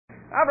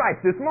All right,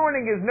 this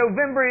morning is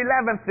November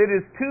 11th. It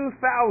is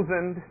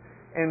 2007.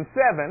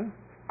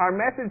 Our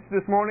message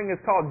this morning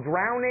is called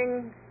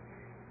Drowning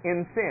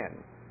in Sin.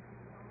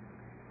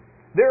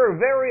 There are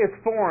various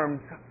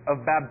forms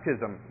of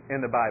baptism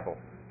in the Bible.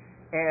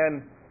 And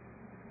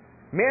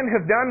men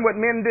have done what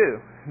men do.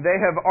 They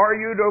have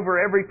argued over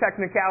every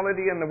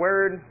technicality in the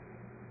Word,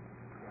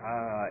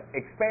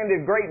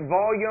 expanded great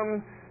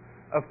volumes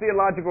of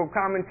theological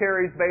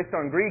commentaries based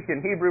on Greek and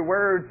Hebrew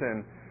words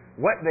and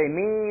what they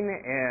mean,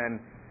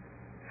 and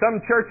some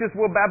churches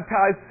will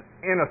baptize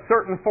in a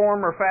certain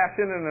form or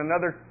fashion and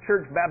another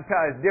church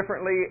baptize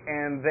differently,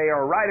 and they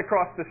are right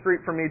across the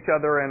street from each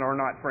other and are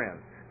not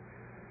friends.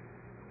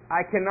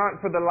 I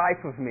cannot for the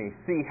life of me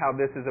see how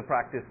this is a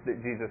practice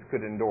that Jesus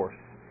could endorse.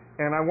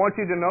 And I want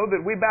you to know that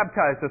we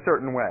baptize a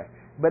certain way.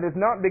 But it's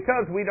not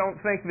because we don't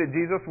think that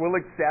Jesus will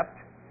accept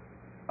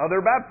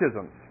other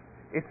baptisms.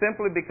 It's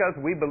simply because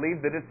we believe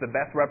that it's the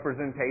best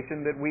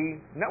representation that we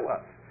know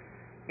of.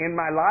 In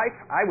my life,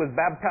 I was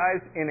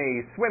baptized in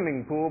a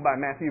swimming pool by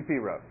Matthew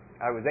Piro.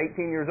 I was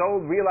 18 years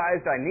old,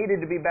 realized I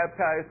needed to be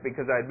baptized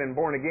because I had been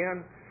born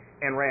again,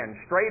 and ran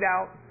straight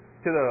out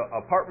to the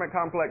apartment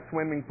complex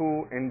swimming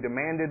pool and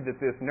demanded that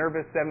this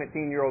nervous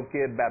 17-year-old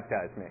kid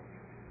baptize me.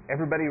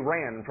 Everybody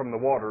ran from the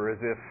water as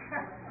if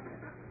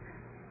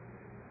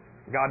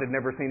God had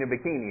never seen a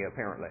bikini,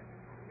 apparently.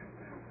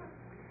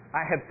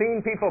 I have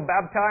seen people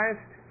baptized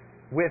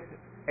with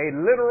a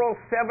literal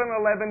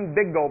 7-Eleven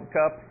Big Gulp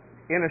cup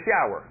in a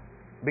shower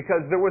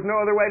because there was no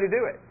other way to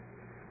do it.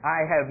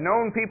 I have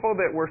known people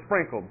that were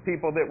sprinkled,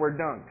 people that were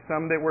dunked,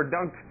 some that were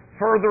dunked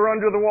further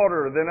under the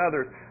water than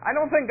others. I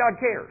don't think God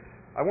cares.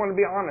 I want to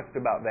be honest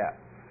about that.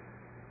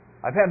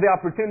 I've had the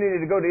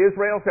opportunity to go to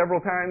Israel several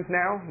times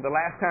now, the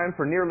last time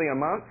for nearly a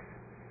month.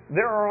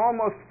 There are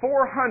almost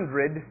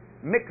 400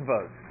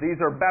 mikvahs. These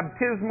are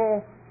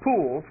baptismal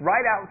pools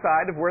right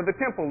outside of where the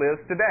temple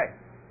is today.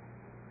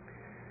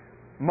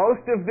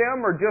 Most of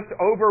them are just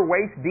over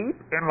waist deep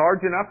and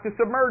large enough to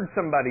submerge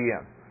somebody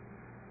in.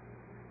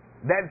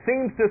 That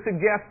seems to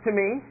suggest to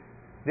me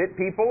that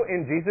people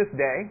in Jesus'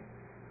 day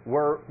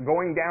were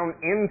going down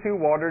into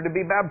water to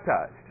be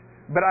baptized.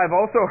 But I've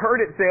also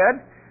heard it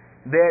said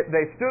that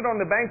they stood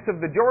on the banks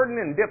of the Jordan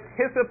and dipped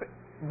hyssop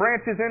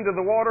branches into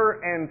the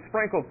water and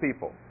sprinkled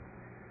people.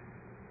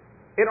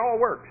 It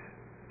all works.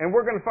 And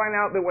we're going to find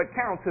out that what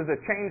counts is a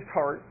changed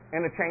heart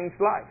and a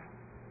changed life.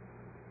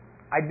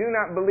 I do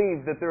not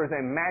believe that there is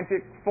a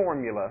magic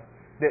formula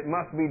that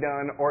must be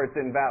done or it's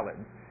invalid.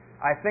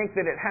 I think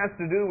that it has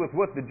to do with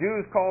what the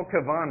Jews call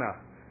kavanah,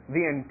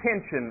 the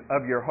intention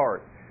of your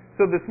heart.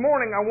 So this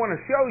morning I want to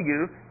show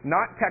you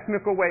not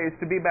technical ways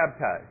to be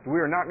baptized. We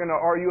are not going to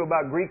argue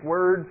about Greek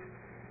words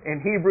and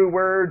Hebrew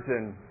words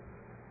and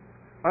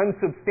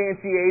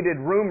unsubstantiated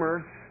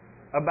rumors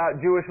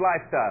about Jewish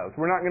lifestyles.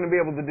 We're not going to be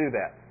able to do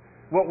that.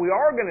 What we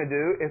are going to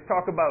do is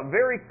talk about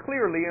very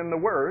clearly in the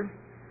Word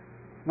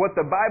what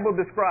the Bible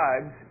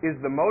describes is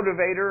the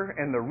motivator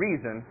and the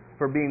reason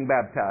for being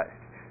baptized.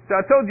 So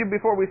I told you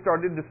before we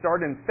started to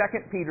start in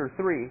 2 Peter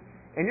 3,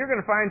 and you're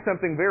going to find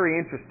something very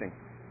interesting.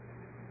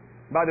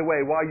 By the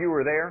way, while you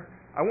were there,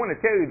 I want to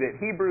tell you that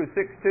Hebrews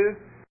 6:2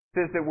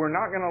 says that we're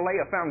not going to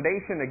lay a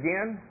foundation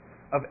again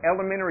of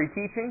elementary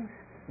teachings,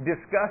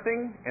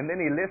 discussing, and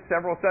then he lists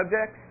several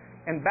subjects,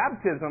 and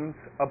baptisms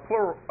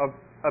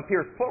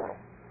appears plural.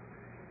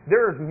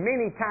 There's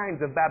many kinds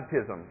of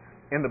baptisms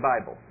in the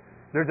Bible.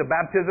 There's a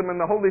baptism in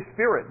the Holy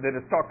Spirit that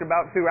is talked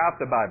about throughout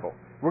the Bible.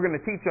 We're going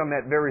to teach on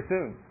that very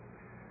soon.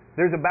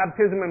 There's a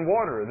baptism in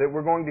water that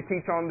we're going to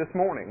teach on this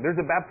morning. There's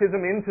a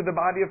baptism into the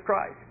body of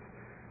Christ.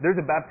 There's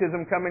a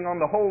baptism coming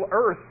on the whole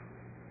earth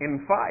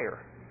in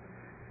fire.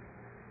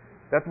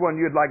 That's one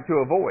you'd like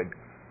to avoid.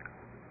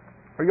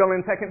 Are you all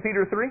in 2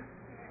 Peter 3?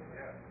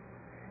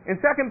 In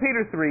 2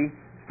 Peter 3,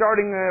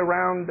 starting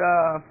around,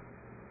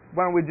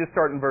 why don't we just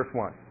start in verse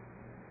 1.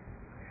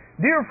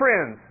 Dear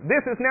friends,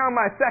 this is now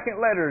my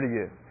second letter to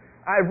you.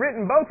 I've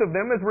written both of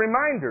them as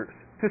reminders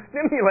to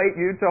stimulate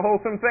you to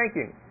wholesome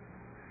thinking.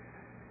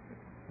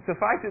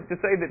 Suffice it to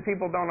say that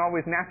people don't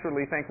always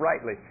naturally think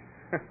rightly.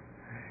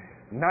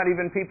 Not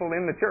even people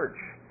in the church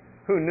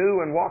who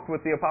knew and walked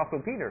with the Apostle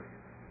Peter.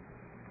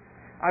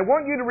 I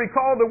want you to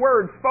recall the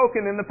words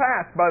spoken in the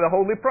past by the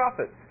holy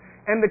prophets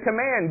and the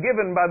command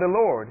given by the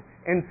Lord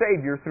and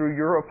Savior through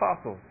your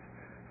apostles.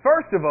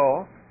 First of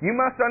all, you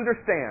must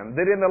understand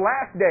that in the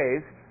last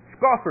days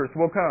scoffers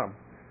will come,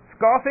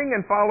 scoffing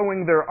and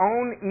following their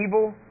own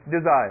evil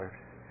desires.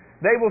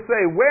 They will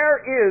say,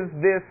 "Where is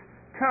this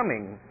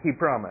coming he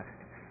promised?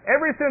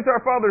 Ever since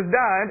our fathers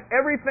died,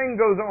 everything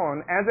goes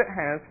on as it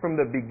has from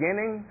the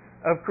beginning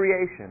of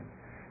creation."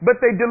 But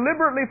they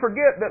deliberately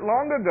forget that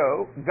long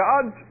ago,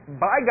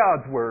 by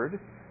God's word,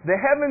 the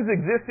heavens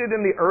existed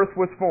and the earth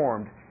was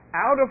formed,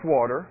 out of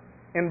water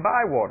and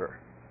by water.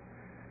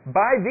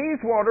 By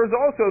these waters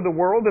also the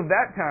world of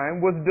that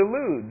time was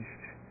deluged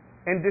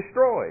and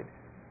destroyed.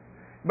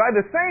 By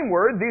the same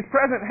word, these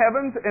present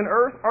heavens and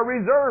earth are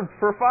reserved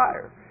for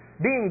fire,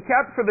 being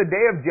kept for the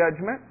day of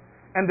judgment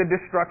and the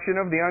destruction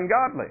of the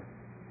ungodly.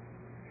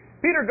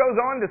 Peter goes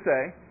on to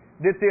say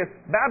that this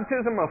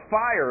baptism of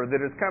fire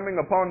that is coming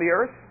upon the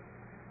earth,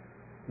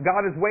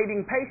 God is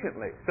waiting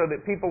patiently so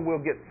that people will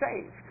get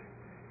saved.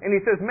 And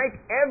He says, make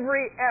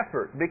every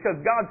effort, because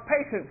God's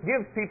patience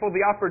gives people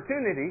the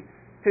opportunity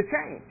to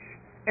change.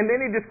 And then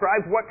He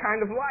describes what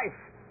kind of life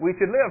we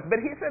should live.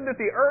 But He said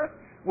that the earth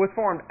was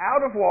formed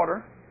out of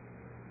water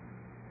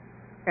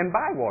and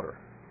by water.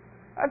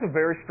 That's a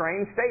very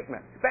strange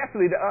statement,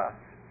 especially to us.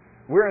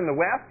 We're in the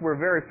West. We're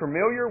very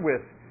familiar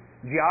with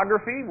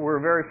geography.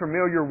 We're very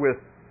familiar with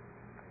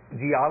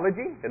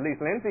geology. At least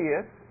Lindsay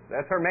is.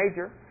 That's her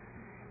major.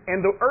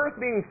 And the earth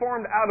being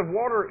formed out of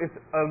water is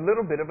a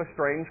little bit of a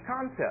strange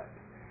concept.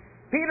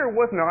 Peter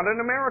was not an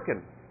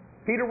American.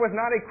 Peter was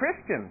not a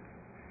Christian.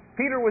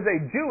 Peter was a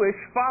Jewish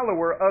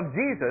follower of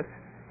Jesus,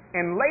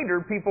 and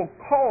later people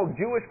called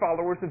Jewish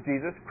followers of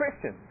Jesus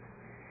Christians.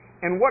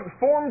 And what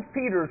formed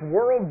Peter's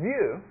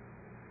worldview,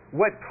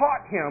 what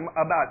taught him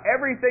about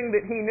everything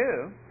that he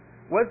knew,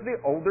 was the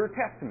Older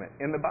Testament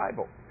in the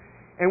Bible.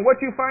 And what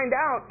you find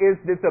out is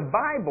that the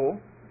Bible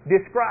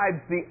describes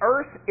the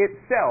earth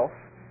itself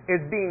as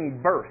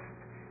being birthed.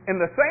 In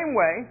the same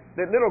way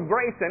that little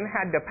Grayson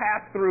had to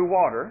pass through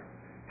water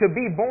to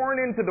be born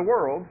into the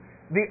world,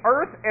 the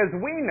earth as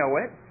we know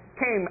it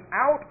came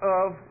out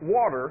of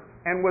water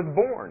and was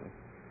born.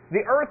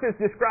 The earth is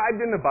described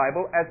in the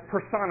Bible as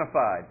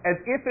personified, as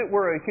if it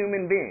were a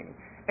human being.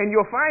 And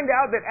you'll find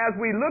out that as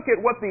we look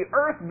at what the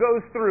earth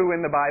goes through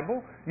in the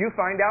Bible, you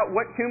find out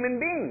what human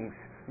beings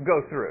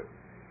go through.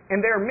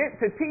 And they're meant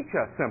to teach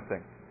us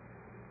something.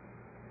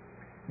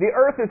 The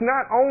earth is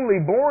not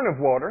only born of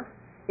water,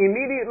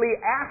 immediately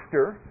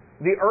after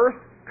the earth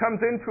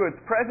comes into its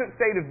present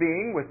state of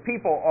being with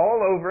people all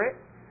over it,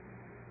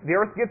 the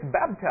earth gets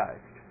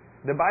baptized.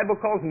 The Bible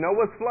calls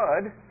Noah's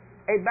flood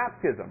a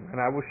baptism, and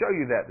I will show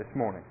you that this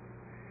morning.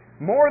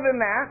 More than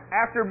that,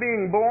 after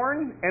being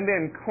born and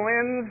then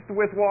cleansed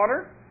with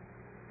water,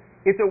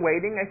 it's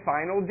awaiting a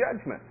final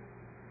judgment.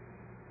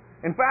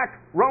 In fact,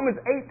 Romans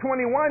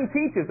 8:21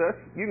 teaches us,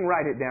 you can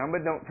write it down,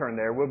 but don't turn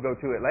there, we'll go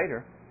to it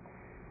later.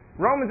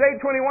 Romans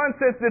 8:21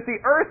 says that the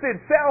earth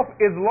itself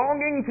is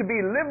longing to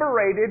be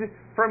liberated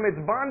from its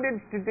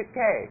bondage to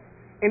decay,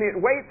 and it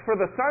waits for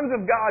the sons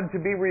of God to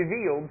be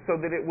revealed so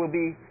that it will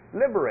be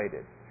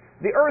liberated.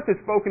 The earth is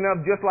spoken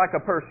of just like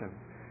a person.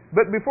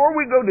 But before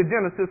we go to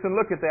Genesis and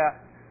look at that,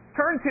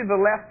 turn to the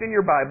left in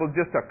your Bible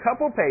just a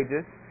couple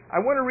pages.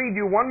 I want to read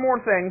you one more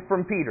thing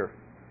from Peter.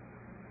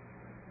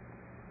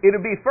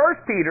 It'll be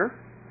 1 Peter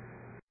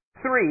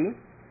 3,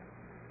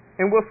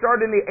 and we'll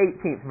start in the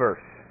 18th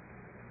verse.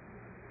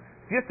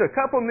 Just a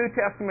couple New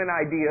Testament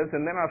ideas,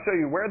 and then I'll show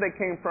you where they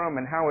came from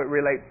and how it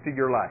relates to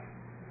your life.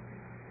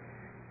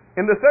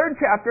 In the 3rd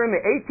chapter, in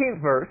the 18th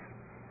verse,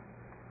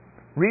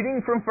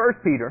 reading from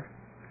 1 Peter,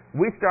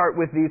 we start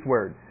with these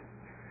words.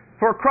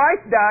 For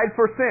Christ died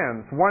for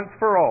sins once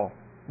for all,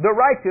 the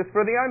righteous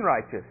for the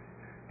unrighteous,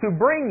 to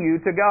bring you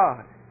to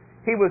God.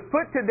 He was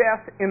put to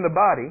death in the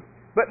body,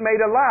 but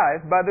made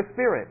alive by the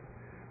Spirit,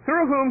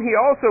 through whom he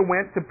also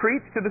went to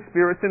preach to the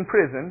spirits in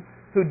prison,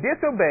 who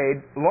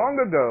disobeyed long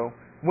ago,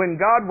 when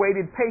God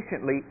waited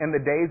patiently in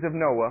the days of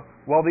Noah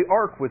while the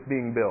ark was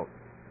being built.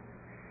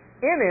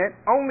 In it,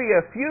 only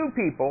a few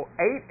people,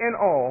 8 in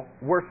all,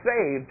 were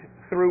saved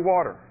through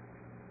water.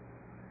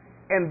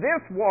 And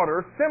this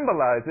water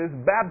symbolizes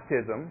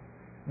baptism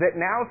that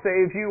now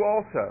saves you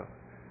also.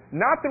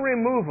 Not the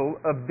removal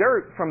of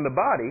dirt from the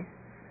body,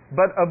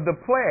 but of the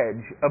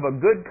pledge of a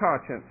good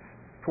conscience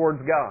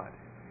towards God.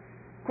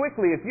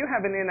 Quickly, if you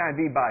have an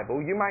NIV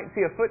Bible, you might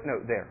see a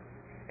footnote there.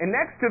 And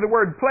next to the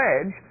word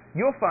pledge,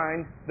 you'll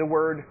find the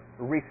word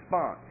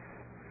response.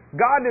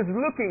 God is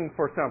looking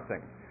for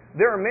something.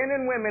 There are men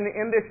and women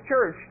in this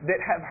church that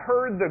have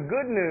heard the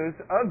good news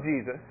of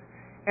Jesus,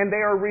 and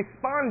they are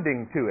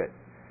responding to it.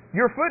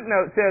 Your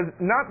footnote says,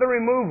 not the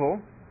removal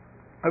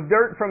of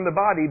dirt from the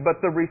body, but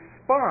the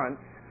response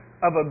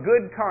of a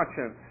good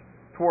conscience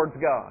towards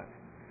God.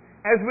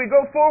 As we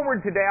go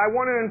forward today, I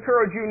want to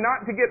encourage you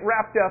not to get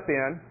wrapped up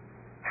in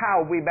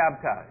how we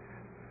baptize.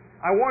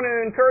 I want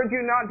to encourage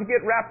you not to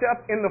get wrapped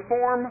up in the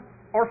form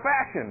or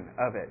fashion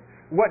of it.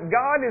 What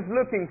God is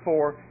looking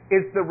for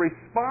is the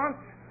response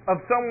of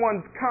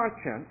someone's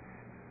conscience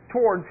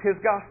towards His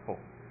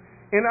gospel.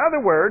 In other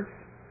words,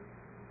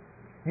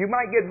 you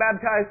might get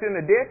baptized in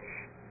a ditch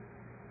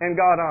and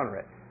God honor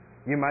it.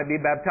 You might be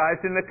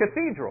baptized in the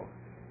cathedral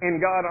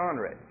and God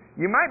honor it.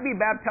 You might be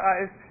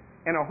baptized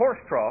in a horse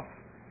trough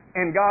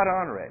and God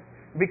honor it.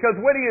 Because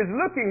what He is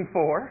looking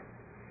for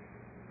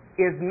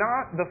is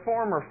not the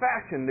form or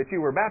fashion that you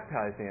were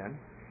baptized in.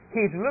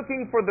 He's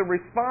looking for the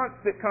response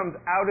that comes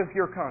out of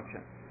your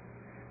conscience.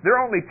 There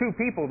are only 2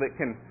 people that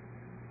can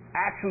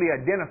actually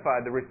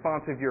identify the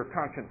response of your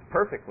conscience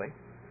perfectly.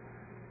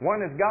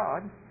 One is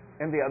God,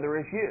 and the other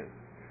is you.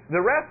 The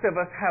rest of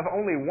us have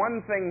only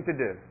one thing to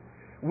do.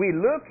 We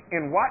look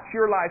and watch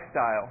your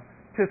lifestyle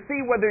to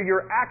see whether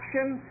your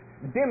actions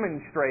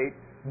demonstrate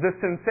the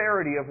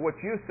sincerity of what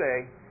you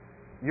say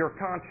your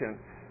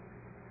conscience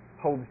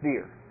holds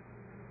dear.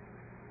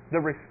 The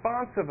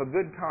response of a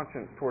good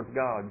conscience towards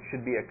God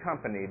should be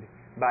accompanied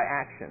by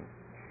action.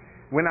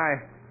 When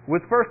I was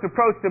first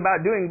approached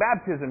about doing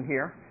baptism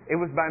here, it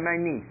was by my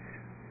niece,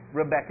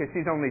 Rebecca.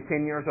 She's only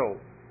 10 years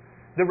old.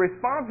 The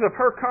response of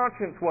her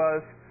conscience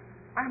was,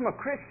 I'm a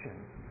Christian.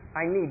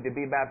 I need to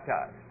be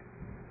baptized.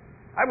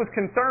 I was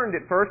concerned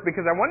at first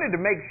because I wanted to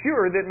make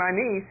sure that my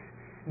niece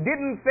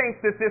didn't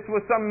think that this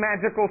was some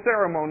magical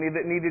ceremony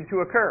that needed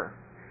to occur.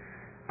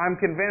 I'm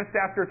convinced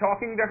after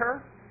talking to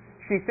her,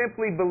 she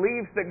simply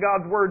believes that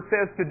God's Word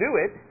says to do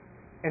it,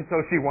 and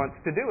so she wants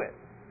to do it.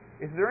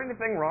 Is there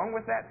anything wrong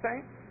with that,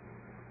 saints?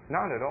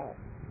 Not at all.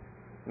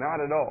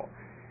 Not at all.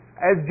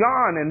 As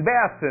John and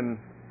Beth and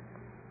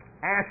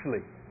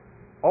Ashley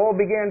all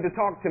began to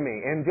talk to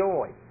me and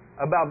Joy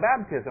about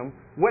baptism,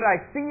 what I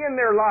see in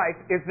their life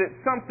is that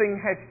something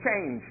has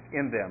changed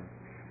in them.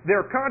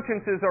 Their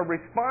consciences are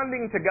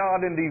responding to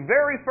God, and the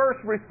very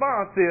first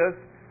response is,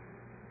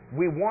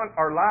 we want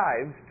our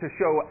lives to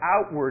show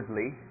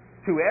outwardly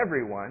to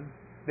everyone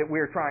that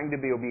we're trying to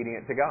be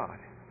obedient to God.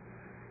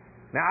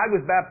 Now, I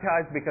was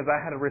baptized because I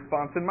had a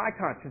response in my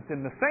conscience in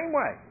the same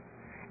way.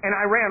 And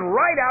I ran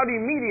right out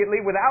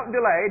immediately without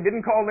delay,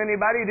 didn't call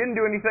anybody, didn't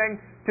do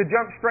anything, to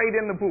jump straight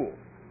in the pool.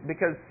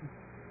 Because,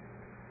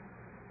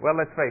 well,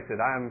 let's face it,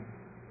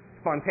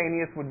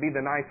 spontaneous would be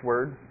the nice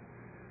word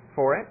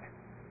for it,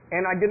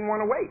 and I didn't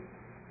want to wait.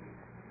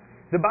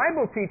 The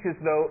Bible teaches,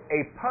 though,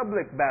 a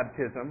public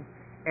baptism,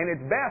 and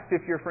it's best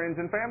if your friends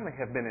and family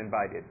have been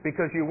invited,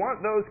 because you want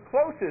those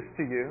closest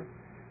to you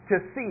to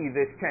see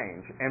this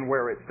change and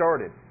where it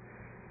started.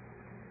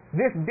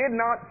 This did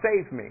not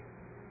save me.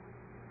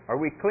 Are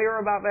we clear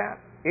about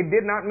that? It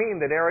did not mean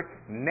that Eric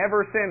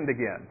never sinned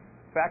again.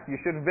 In fact, you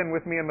should have been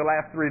with me in the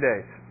last 3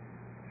 days.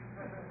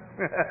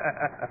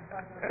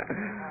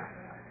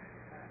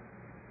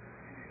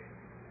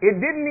 It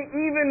didn't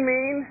even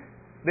mean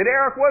that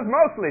Eric was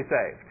mostly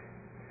saved.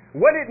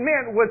 What it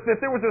meant was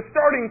that there was a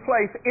starting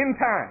place in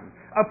time,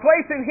 a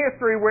place in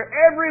history where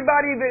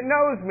everybody that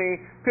knows me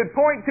could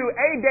point to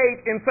a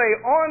date and say,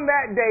 on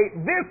that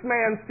date, this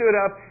man stood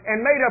up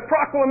and made a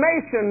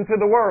proclamation to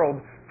the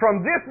world.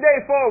 From this day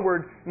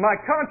forward, my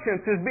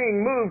conscience is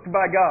being moved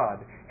by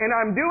God. And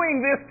I'm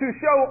doing this to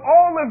show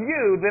all of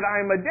you that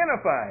I'm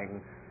identifying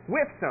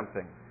with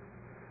something.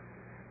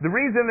 The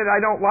reason that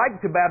I don't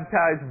like to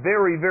baptize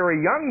very,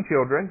 very young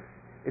children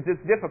is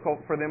it's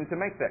difficult for them to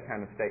make that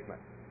kind of statement.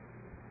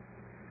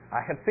 I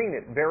have seen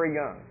it very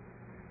young,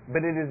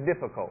 but it is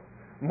difficult.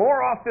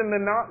 More often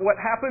than not, what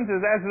happens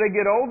is as they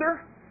get older,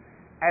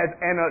 as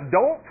an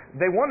adult,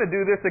 they want to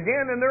do this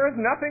again, and there is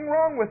nothing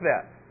wrong with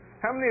that.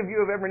 How many of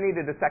you have ever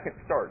needed a second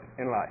start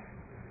in life?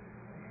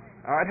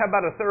 All right, how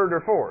about a third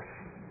or fourth?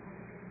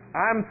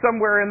 I'm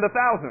somewhere in the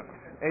thousands,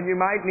 and you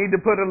might need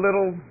to put a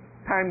little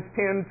times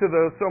 10 to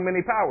the so many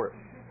powers.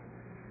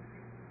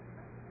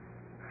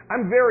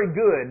 I'm very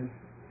good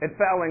at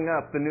fouling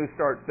up the new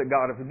starts that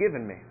God has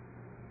given me.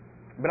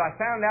 But I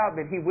found out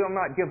that He will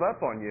not give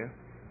up on you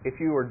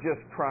if you are just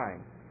trying.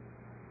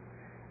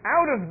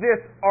 Out of this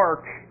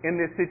ark, in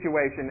this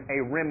situation,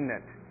 a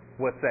remnant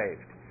was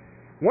saved.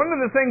 One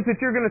of the things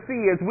that you're going to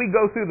see as we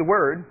go through the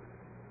Word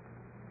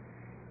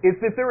is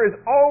that there is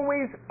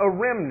always a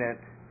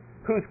remnant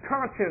whose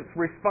conscience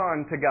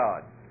responds to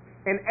God.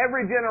 In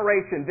every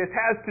generation, this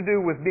has to do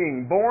with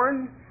being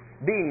born,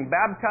 being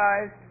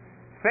baptized,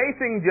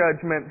 facing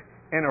judgment,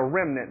 and a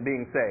remnant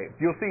being saved.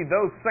 You'll see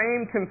those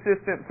same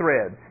consistent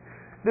threads.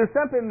 There's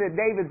something that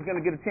David's going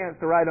to get a chance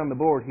to write on the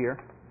board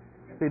here.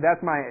 See,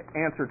 that's my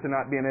answer to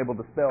not being able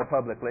to spell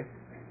publicly.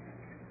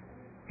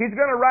 He's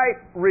going to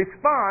write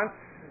response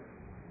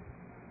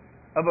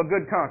of a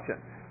good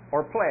conscience,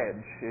 or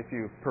pledge, if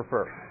you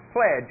prefer.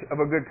 Pledge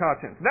of a good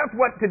conscience. That's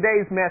what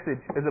today's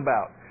message is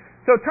about.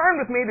 So turn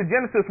with me to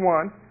Genesis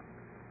 1,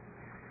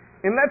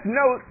 and let's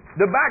note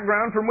the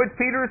background from which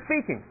Peter is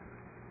speaking.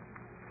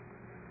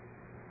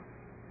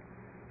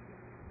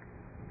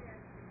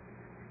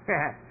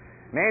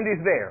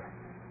 Mandy's there.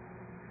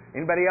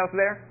 Anybody else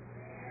there?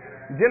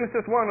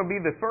 Genesis 1 will be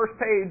the first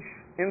page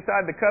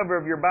inside the cover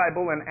of your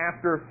Bible and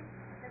after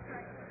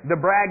the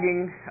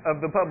bragging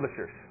of the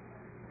publishers.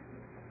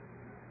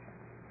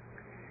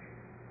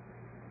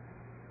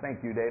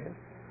 Thank you, David.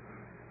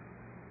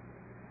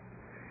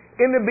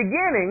 In the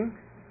beginning,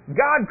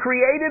 God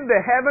created the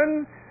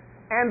heavens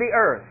and the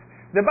earth.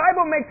 The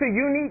Bible makes a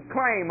unique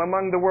claim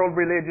among the world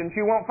religions.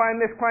 You won't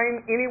find this claim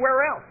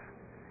anywhere else.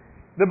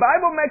 The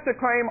Bible makes a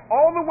claim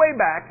all the way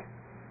back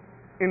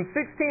in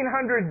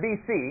 1600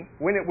 BC,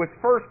 when it was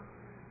first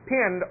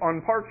penned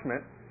on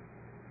parchment,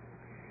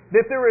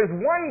 that there is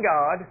one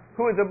God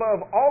who is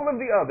above all of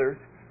the others,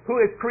 who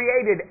has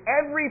created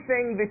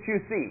everything that you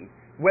see,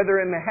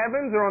 whether in the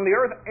heavens or on the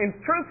earth, and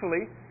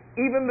truthfully,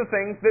 even the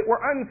things that were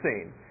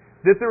unseen.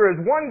 That there is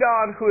one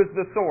God who is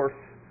the source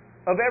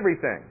of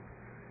everything.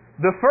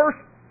 The first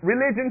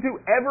religion to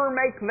ever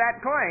make that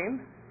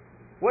claim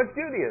was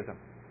Judaism.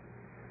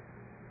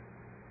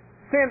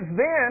 Since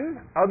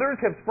then, others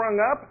have sprung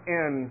up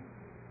and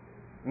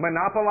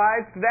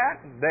monopolized that.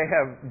 They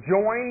have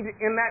joined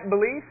in that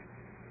belief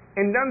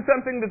and done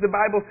something that the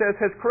Bible says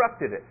has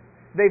corrupted it.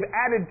 They've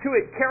added to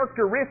it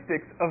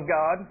characteristics of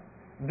God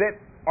that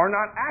are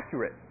not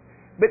accurate.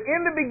 But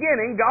in the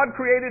beginning, God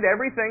created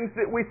everything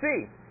that we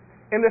see.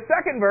 In the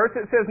second verse,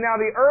 it says, now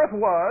the earth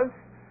was,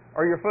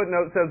 or your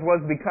footnote says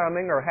was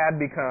becoming or had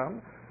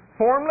become,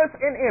 formless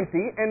and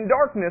empty, and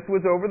darkness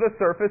was over the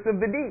surface of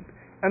the deep.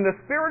 And the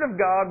Spirit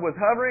of God was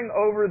hovering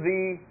over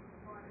the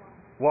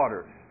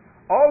waters.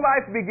 All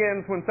life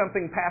begins when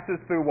something passes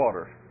through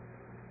water.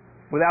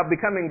 Without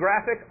becoming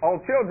graphic, all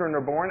children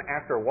are born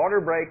after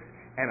water breaks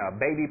and a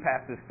baby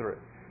passes through.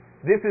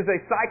 This is a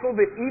cycle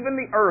that even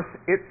the earth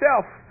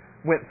itself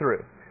went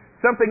through.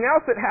 Something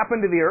else that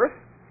happened to the earth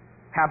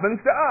happens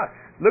to us.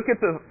 Look at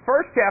the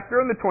first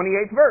chapter and the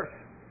 28th verse.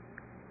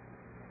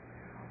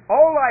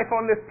 All life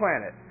on this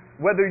planet,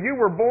 whether you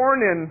were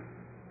born in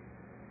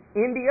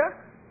India,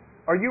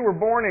 or you were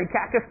born in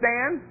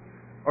Pakistan,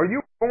 or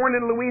you were born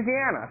in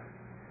Louisiana,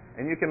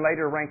 and you can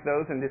later rank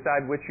those and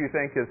decide which you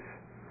think is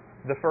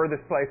the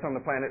furthest place on the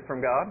planet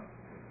from God.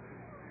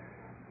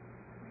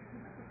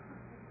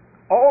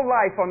 All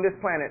life on this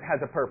planet has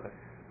a purpose.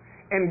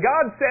 And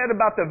God said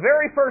about the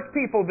very first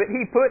people that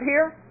He put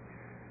here,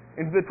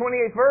 in the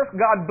 28th verse,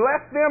 God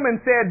blessed them and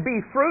said,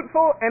 be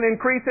fruitful and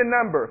increase in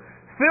number.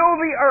 Fill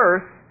the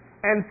earth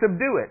and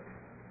subdue it.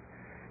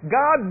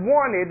 God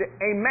wanted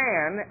a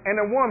man and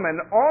a woman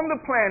on the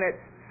planet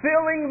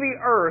filling the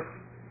earth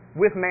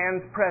with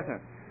man's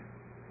presence.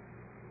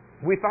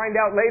 We find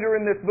out later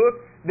in this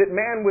book that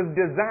man was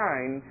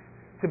designed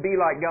to be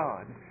like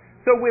God.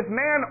 So with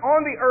man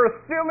on the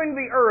earth, filling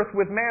the earth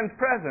with man's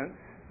presence,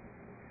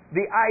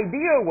 the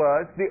idea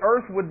was the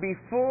earth would be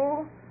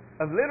full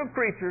of little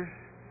creatures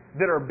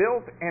that are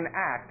built and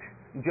act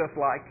just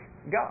like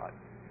God.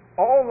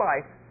 All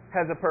life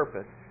has a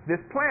purpose. This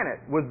planet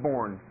was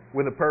born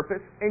with a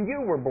purpose, and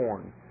you were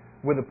born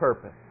with a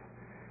purpose.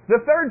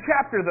 The third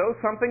chapter, though,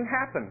 something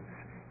happens,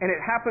 and it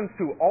happens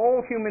to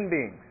all human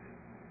beings.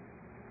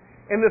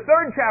 In the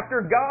third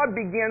chapter, God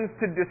begins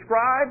to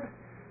describe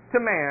to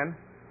man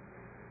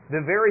the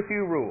very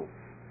few rules.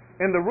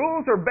 And the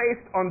rules are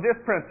based on this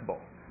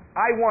principle.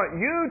 I want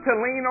you to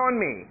lean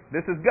on me.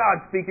 This is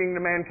God speaking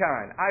to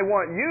mankind. I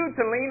want you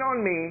to lean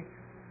on me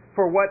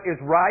for what is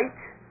right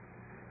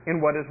and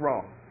what is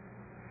wrong.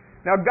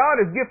 Now, God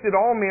has gifted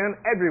all men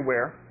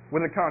everywhere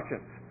with a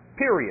conscience.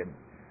 Period.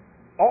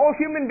 All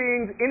human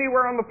beings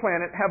anywhere on the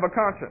planet have a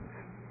conscience.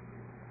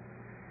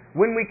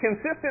 When we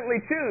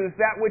consistently choose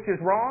that which is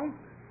wrong,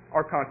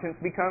 our conscience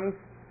becomes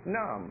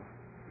numb.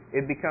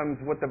 It becomes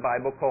what the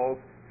Bible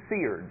calls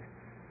seared.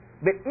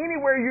 But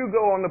anywhere you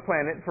go on the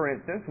planet, for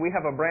instance, we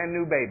have a brand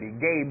new baby.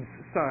 Gabe's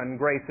son,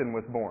 Grayson,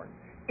 was born.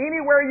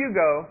 Anywhere you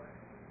go,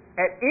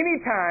 at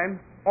any time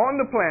on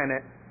the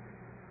planet,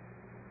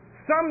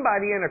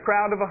 somebody in a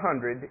crowd of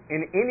 100,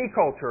 in any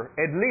culture,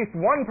 at least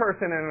one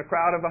person in a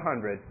crowd of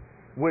 100,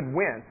 would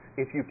wince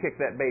if you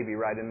kicked that baby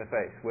right in the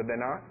face, would they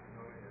not?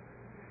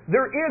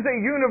 There is a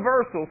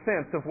universal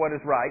sense of what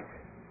is right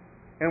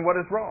and what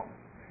is wrong.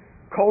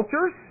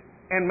 Cultures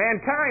and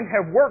mankind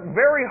have worked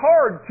very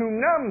hard to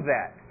numb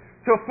that,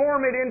 to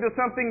form it into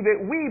something that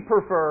we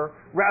prefer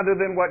rather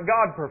than what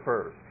God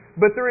prefers.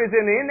 But there is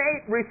an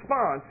innate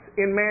response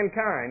in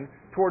mankind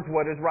towards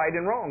what is right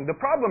and wrong. The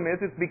problem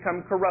is it's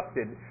become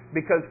corrupted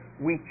because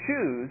we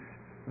choose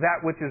that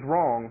which is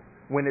wrong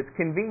when it's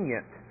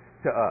convenient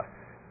to us.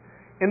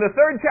 In the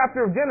third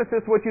chapter of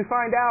Genesis, what you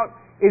find out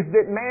is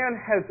that man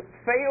has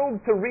failed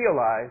to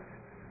realize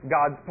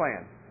God's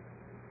plan.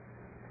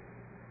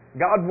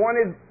 God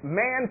wanted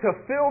man to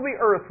fill the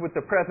earth with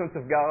the presence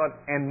of God,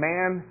 and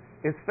man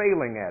is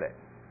failing at it.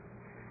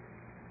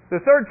 The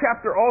third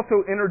chapter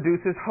also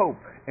introduces hope,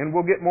 and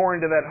we'll get more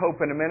into that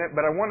hope in a minute,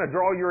 but I want to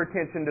draw your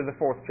attention to the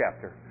fourth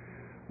chapter.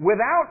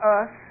 Without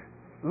us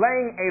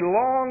laying a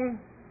long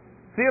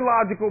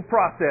theological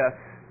process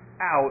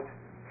out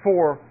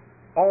for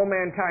all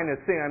mankind has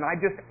sinned, I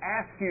just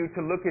ask you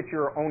to look at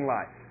your own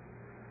life.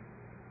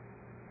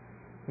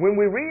 When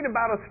we read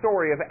about a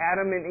story of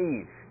Adam and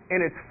Eve, and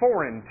it's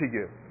foreign to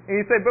you,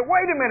 and you say, but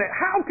wait a minute,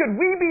 how could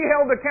we be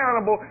held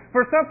accountable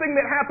for something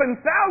that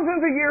happened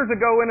thousands of years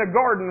ago in a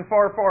garden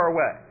far, far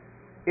away?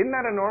 Isn't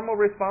that a normal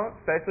response,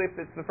 especially if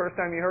it's the first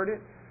time you heard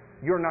it?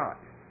 You're not.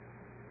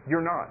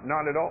 You're not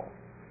at all.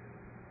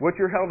 What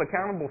you're held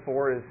accountable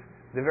for is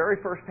the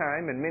very first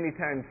time and many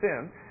times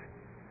since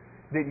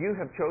that you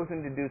have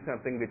chosen to do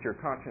something that your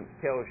conscience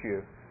tells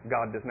you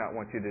God does not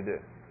want you to do.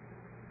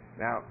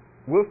 Now,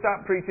 we'll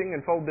stop preaching and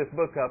fold this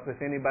book up if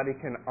anybody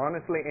can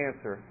honestly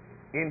answer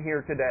in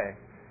here today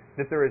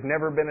that there has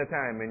never been a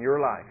time in your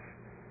life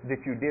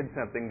that you did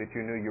something that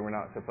you knew you were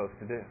not supposed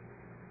to do.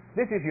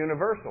 This is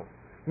universal.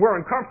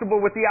 We're uncomfortable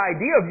with the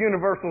idea of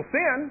universal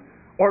sin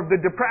or the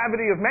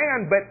depravity of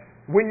man, but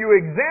when you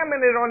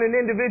examine it on an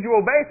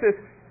individual basis,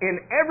 in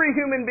every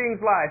human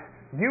being's life,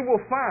 you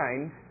will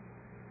find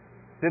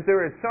that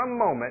there is some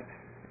moment,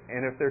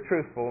 and if they're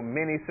truthful,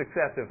 many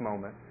successive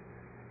moments,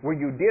 where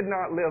you did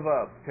not live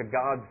up to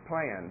God's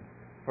plan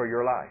for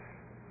your life.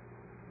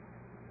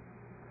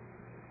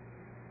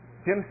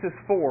 Genesis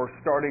 4,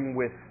 starting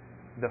with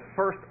the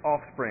first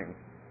offspring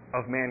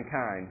of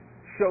mankind,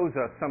 shows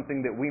us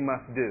something that we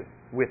must do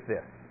with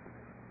this.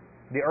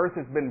 The earth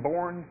has been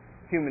born.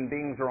 Human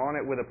beings are on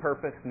it with a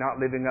purpose, not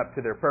living up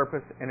to their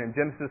purpose. And in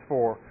Genesis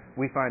 4,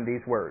 we find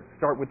these words.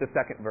 Start with the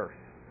second verse.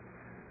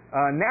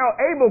 Now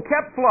Abel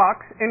kept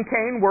flocks, and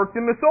Cain worked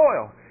in the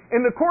soil.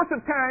 In the course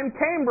of time,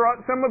 Cain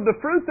brought some of the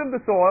fruits of the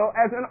soil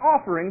as an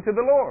offering to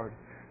the Lord.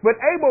 But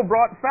Abel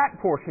brought fat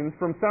portions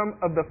from some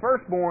of the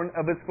firstborn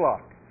of his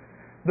flock.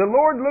 The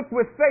Lord looked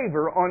with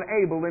favor on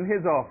Abel and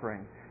his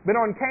offering, but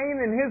on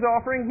Cain and his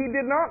offering he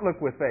did not look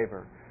with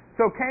favor.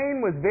 So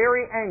Cain was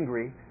very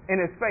angry,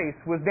 and his face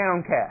was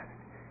downcast.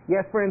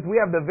 Yes, friends,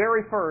 we have the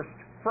very first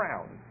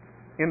frown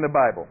in the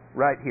Bible,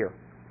 right here.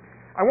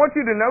 I want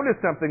you to notice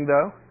something,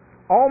 though.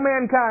 All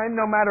mankind,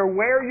 no matter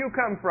where you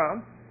come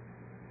from,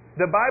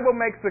 the Bible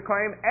makes the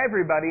claim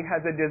everybody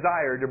has a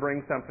desire to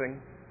bring something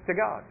to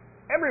God.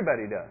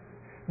 Everybody does.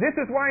 This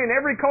is why in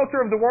every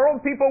culture of the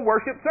world, people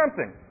worship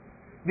something.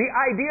 The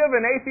idea of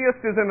an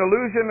atheist is an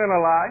illusion and a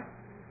lie,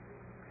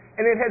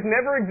 and it has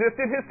never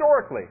existed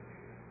historically.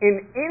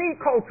 In any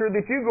culture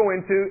that you go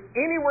into,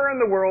 anywhere in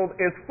the world,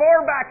 as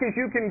far back as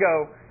you can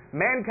go,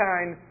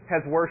 mankind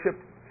has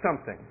worshipped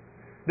something.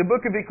 The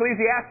book of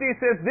Ecclesiastes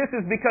says this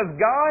is because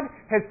God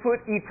has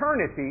put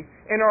eternity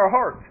in our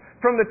hearts.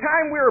 From the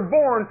time we are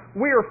born,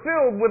 we are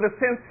filled with a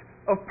sense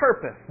of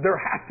purpose. There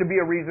has to be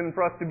a reason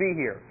for us to be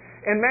here.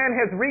 And man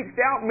has reached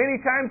out many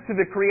times to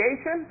the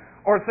creation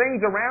or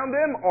things around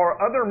them or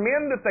other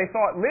men that they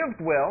thought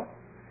lived well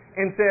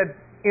and said,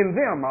 in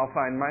them I'll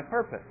find my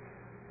purpose.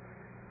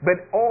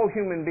 But all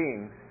human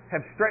beings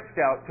have stretched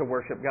out to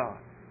worship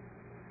God.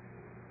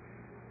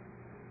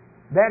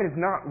 That is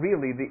not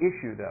really the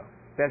issue, though.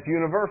 That's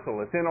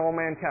universal. It's in all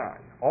mankind.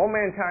 All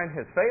mankind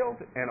has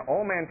failed, and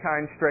all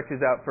mankind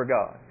stretches out for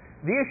God.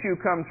 The issue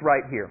comes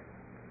right here.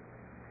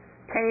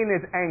 Cain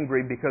is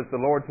angry because the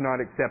Lord's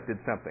not accepted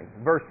something.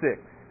 Verse 6.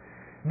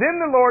 Then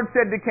the Lord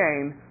said to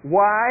Cain,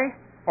 "Why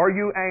are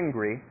you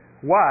angry?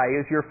 Why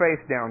is your face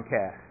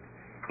downcast?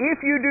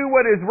 If you do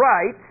what is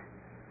right,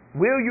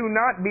 will you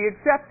not be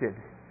accepted?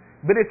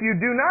 But if you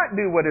do not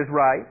do what is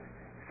right,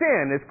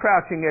 sin is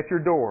crouching at your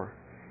door.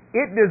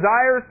 It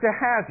desires to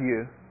have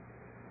you,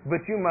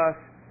 but you must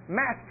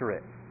master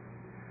it."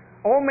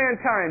 All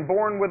mankind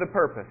born with a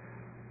purpose.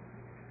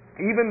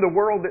 Even the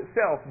world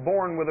itself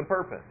born with a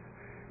purpose.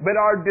 But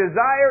our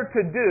desire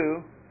to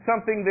do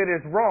something that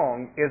is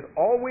wrong is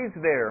always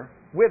there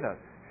with us.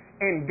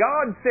 And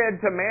God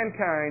said to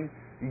mankind,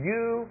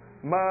 you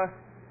must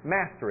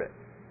master it.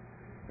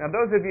 Now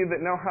those of you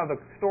that know how the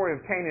story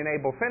of Cain and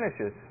Abel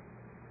finishes,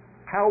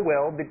 how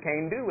well did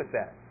Cain do with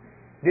that?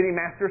 Did he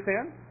master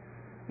sin?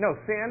 No,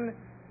 sin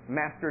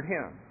mastered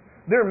him.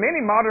 There are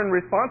many modern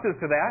responses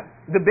to that.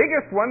 The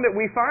biggest one that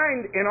we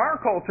find in our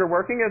culture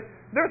working is,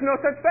 there's no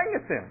such thing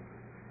as sin.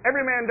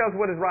 Every man does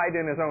what is right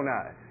in his own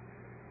eyes.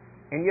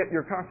 And yet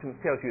your conscience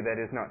tells you that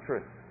is not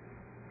true.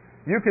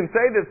 You can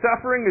say that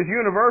suffering is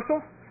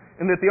universal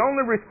and that the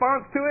only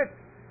response to it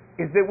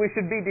is that we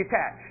should be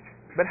detached.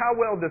 But how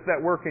well does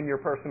that work in your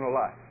personal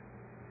life?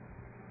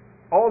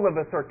 All of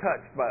us are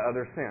touched by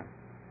other sin.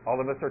 All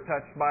of us are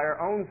touched by our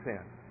own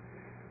sin.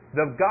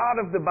 The God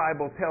of the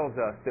Bible tells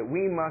us that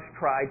we must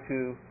try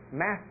to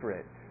master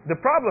it. The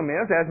problem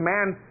is, as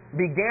man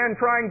began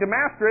trying to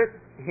master it,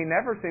 he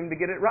never seemed to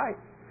get it right.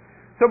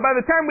 So by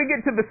the time we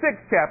get to the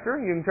 6th chapter,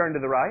 you can turn to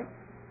the right,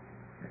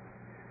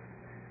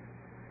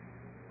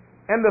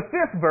 and the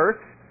 5th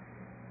verse,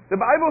 the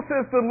Bible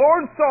says, "The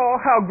Lord saw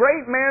how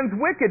great man's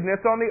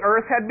wickedness on the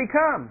earth had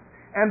become,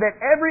 and that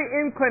every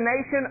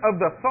inclination of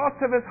the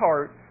thoughts of his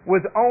heart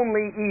was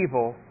only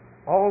evil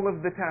all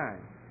of the time."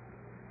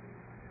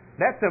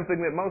 That's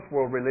something that most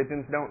world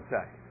religions don't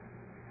say.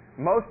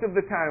 Most of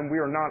the time we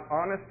are not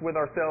honest with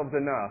ourselves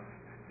enough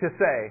to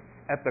say,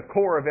 at the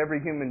core of every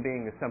human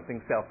being is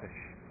something selfish,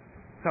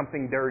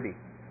 something dirty,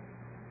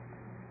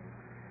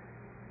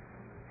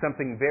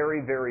 something very,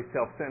 very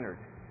self-centered.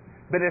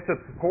 But it's at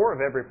the core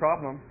of every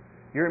problem.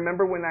 You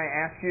remember when I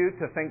asked you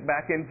to think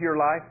back into your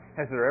life,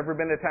 has there ever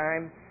been a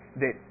time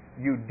that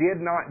you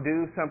did not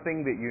do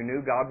something that you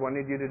knew God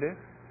wanted you to do?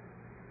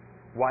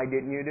 Why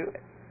didn't you do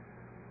it?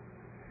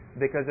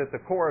 Because at the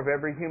core of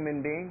every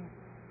human being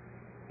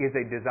is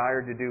a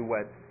desire to do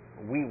what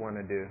we want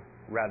to do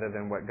rather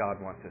than what God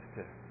wants us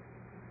to.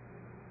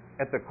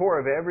 At the core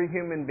of every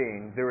human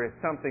being, there is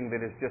something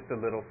that is just a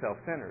little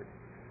self-centered.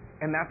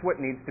 And that's what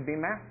needs to be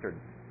mastered.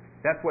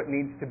 That's what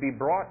needs to be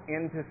brought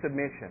into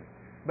submission.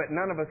 But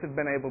none of us have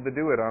been able to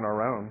do it on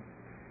our own.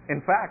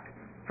 In fact,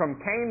 from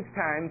Cain's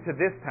time to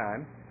this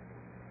time,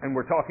 and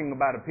we're talking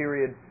about a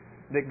period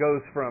that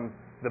goes from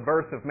the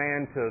birth of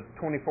man to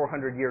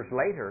 2,400 years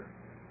later,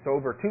 so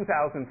over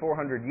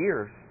 2,400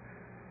 years,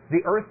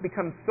 the earth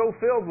becomes so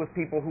filled with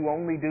people who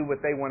only do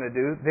what they want to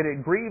do that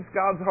it grieves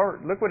God's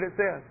heart. Look what it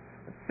says.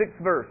 6th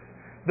verse.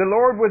 "The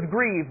Lord was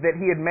grieved that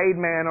he had made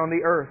man on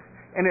the earth,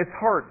 and his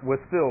heart was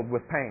filled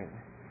with pain."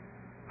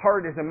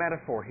 Heart is a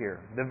metaphor here.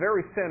 The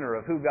very center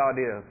of who God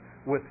is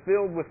was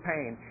filled with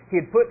pain. He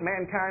had put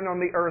mankind on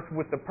the earth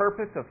with the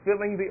purpose of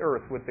filling the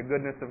earth with the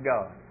goodness of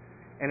God.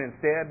 And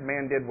instead,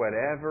 man did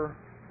whatever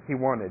he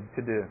wanted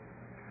to do.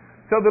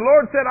 So the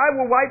Lord said, I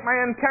will wipe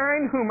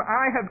mankind whom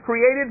I have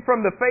created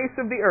from the face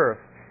of the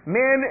earth,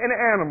 men and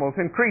animals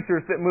and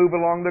creatures that move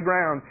along the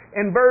ground,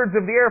 and birds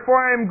of the air, for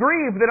I am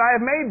grieved that I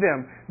have made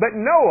them. But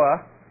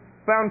Noah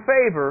found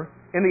favor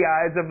in the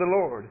eyes of the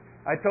Lord.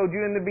 I told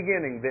you in the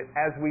beginning that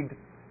as we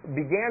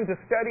began to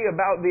study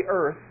about the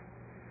earth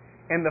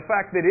and the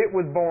fact that it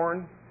was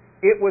born,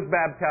 it was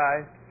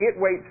baptized, it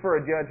waits for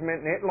a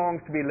judgment, and it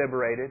longs to be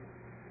liberated,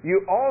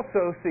 you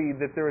also see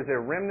that there is a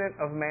remnant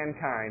of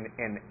mankind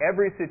in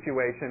every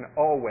situation,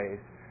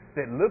 always,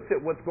 that looks at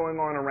what's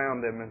going on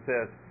around them and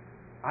says,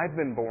 I've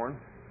been born.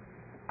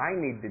 I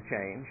need to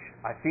change.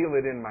 I feel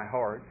it in my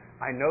heart.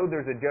 I know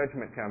there's a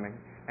judgment coming,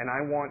 and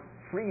I want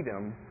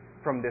freedom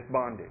from this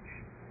bondage.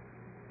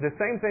 The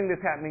same thing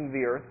that's happening to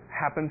the earth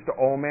happens to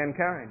all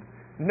mankind.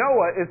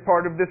 Noah is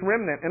part of this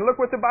remnant, and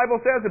look what the Bible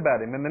says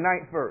about him in the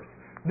 9th verse.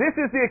 This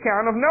is the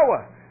account of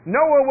Noah.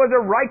 Noah was a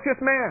righteous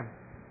man,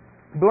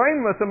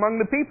 blameless among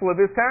the people of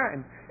his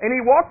time, and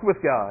he walked with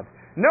God.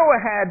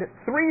 Noah had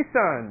 3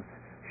 sons,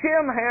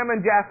 Shem, Ham,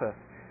 and Japheth.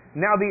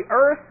 Now the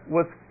earth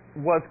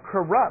was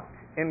corrupt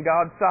in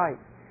God's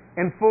sight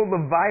and full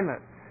of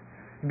violence.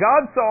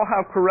 God saw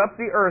how corrupt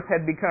the earth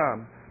had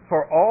become,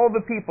 for all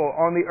the people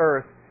on the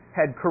earth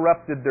had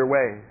corrupted their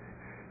ways.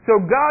 So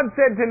God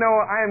said to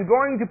Noah, I am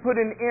going to put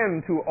an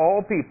end to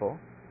all people,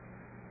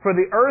 for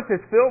the earth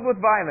is filled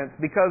with violence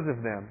because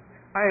of them.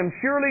 I am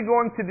surely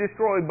going to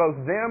destroy both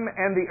them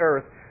and the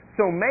earth.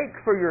 So make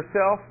for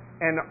yourself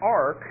an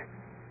ark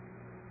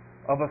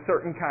of a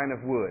certain kind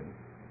of wood.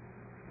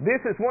 This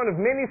is one of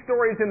many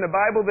stories in the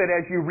Bible that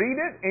as you read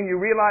it and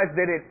you realize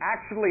that it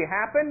actually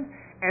happened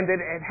and that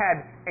it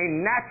had a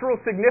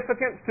natural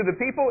significance to the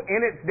people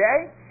in its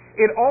day,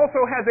 it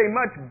also has a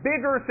much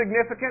bigger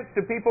significance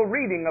to people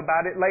reading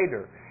about it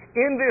later.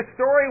 In this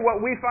story,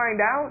 what we find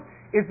out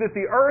is that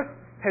the earth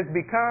has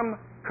become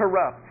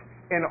corrupt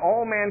and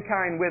all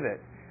mankind with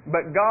it.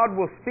 But God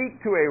will speak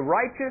to a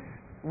righteous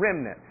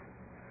remnant,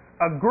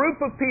 a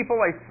group of people,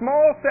 a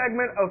small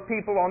segment of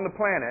people on the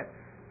planet.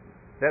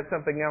 That's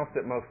something else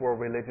that most world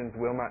religions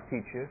will not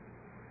teach you.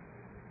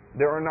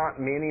 There are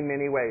not many,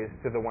 many ways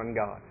to the one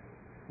God.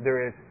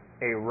 There is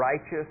a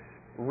righteous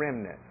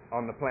remnant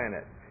on the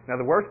planet. Now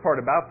the worst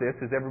part about this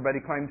is everybody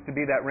claims to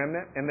be that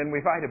remnant, and then we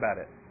fight about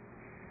it.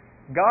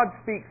 God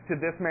speaks to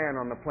this man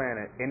on the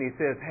planet, and he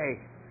says, hey,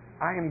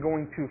 I am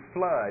going to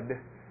flood,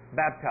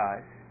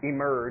 baptize,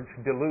 emerge,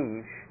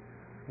 deluge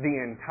the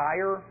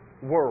entire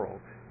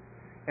world.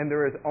 And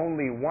there is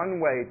only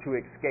one way to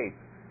escape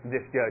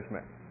this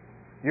judgment.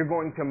 You're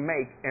going to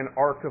make an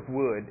ark of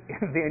wood,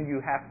 and then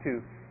you have to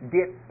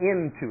get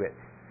into it.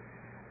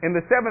 In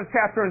the 7th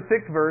chapter and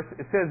 6th verse,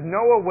 it says,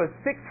 Noah was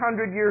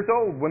 600 years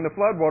old when the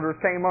floodwaters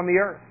came on the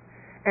earth.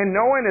 And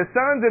Noah and his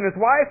sons and his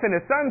wife and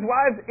his sons'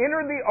 wives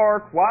entered the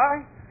ark.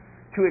 Why?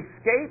 To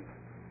escape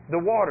the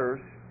waters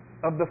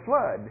of the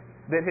flood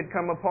that had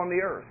come upon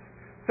the earth.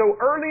 So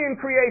early in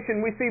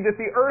creation, we see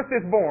that the earth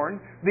is born,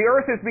 the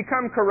earth has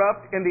become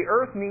corrupt, and the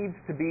earth needs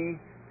to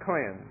be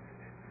cleansed.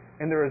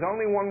 And there is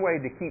only one way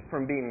to keep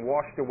from being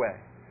washed away,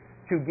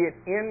 to get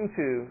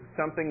into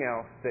something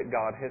else that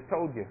God has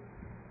told you.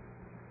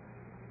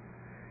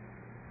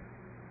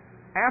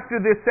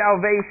 After this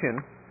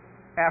salvation,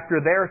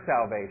 after their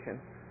salvation,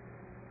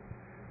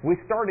 we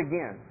start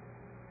again.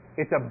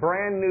 It's a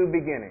brand new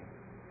beginning.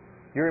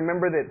 You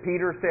remember that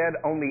Peter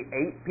said only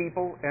 8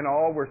 people in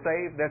all were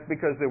saved? That's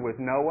because there was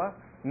Noah,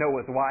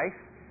 Noah's wife,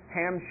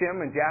 Ham,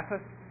 Shem, and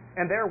Japheth,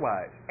 and their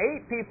wives.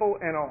 8 people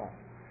in all.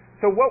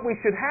 So what we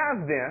should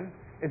have then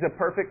is a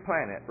perfect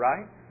planet,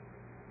 right?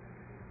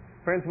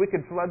 Friends, we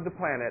could flood the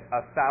planet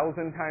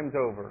 1,000 times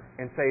over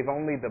and save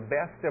only the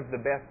best of the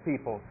best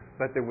people,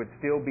 but there would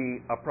still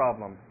be a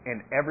problem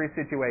in every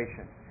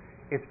situation.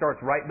 It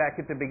starts right back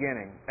at the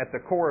beginning. At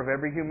the core of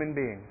every human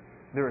being,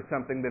 there is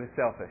something that is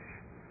selfish,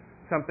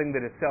 something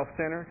that is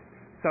self-centered,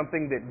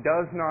 something that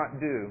does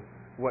not do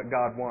what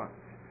God wants.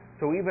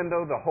 So even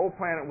though the whole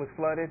planet was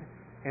flooded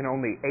and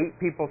only 8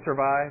 people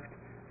survived,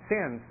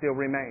 sin still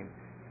remains.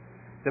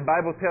 The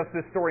Bible tells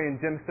this story in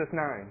Genesis 9,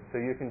 so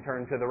you can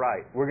turn to the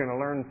right. We're going to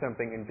learn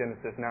something in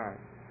Genesis 9.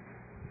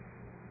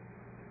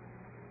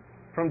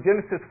 From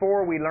Genesis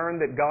 4, we learn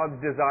that God's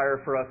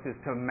desire for us is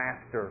to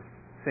master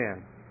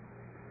sin.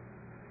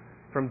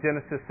 From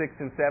Genesis 6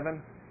 and 7,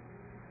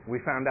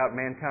 we found out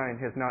mankind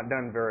has not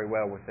done very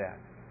well with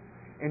that.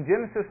 In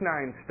Genesis 9,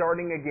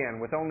 starting again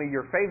with only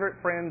your favorite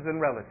friends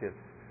and relatives,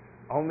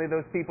 only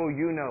those people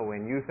you know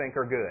and you think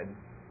are good,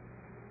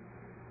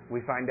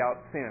 we find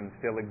out sin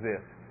still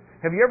exists.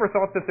 Have you ever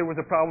thought that there was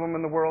a problem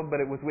in the world,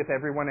 but it was with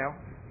everyone else?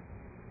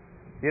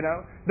 You know?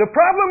 The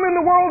problem in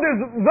the world is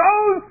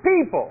those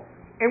people.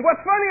 And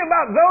what's funny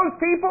about those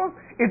people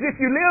is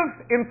if you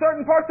live in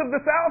certain parts of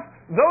the South,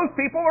 those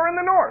people are in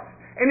the North.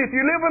 And if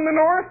you live in the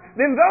North,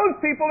 then those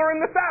people are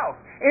in the South.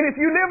 And if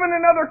you live in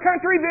another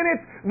country, then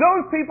it's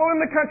those people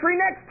in the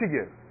country next to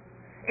you.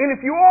 And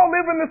if you all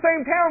live in the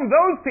same town,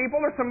 those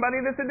people are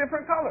somebody that's a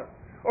different color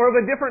or of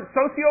a different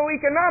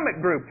socioeconomic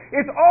group.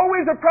 It's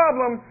always a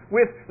problem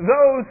with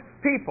those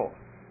people.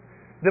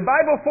 The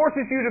Bible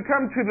forces you to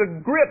come to the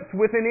grips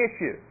with an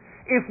issue.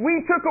 If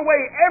we took away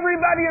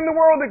everybody in the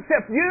world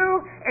except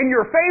you and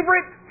your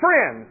favorite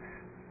friends,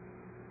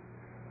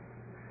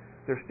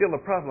 there's still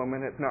a problem,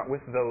 and it's not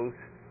with those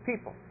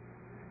people.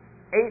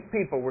 8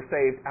 people were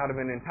saved out of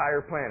an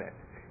entire planet.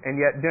 And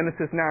yet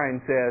Genesis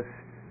 9 says,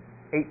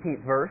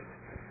 18th verse,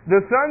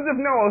 the sons of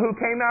Noah who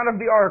came out of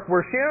the ark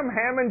were Shem,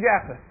 Ham, and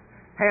Japheth.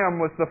 Ham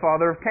was the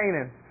father of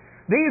Canaan.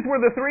 These were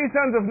the 3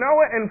 sons of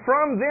Noah, and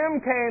from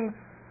them came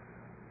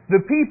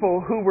the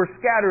people who were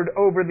scattered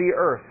over the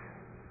earth.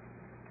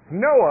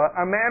 Noah,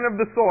 a man of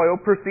the soil,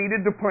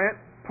 proceeded to plant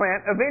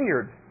a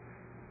vineyard.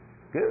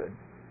 Good.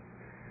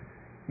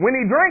 When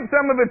he drank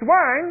some of its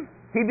wine,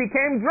 he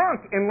became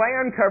drunk and lay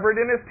uncovered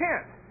in his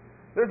tent.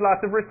 There's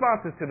lots of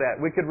responses to that.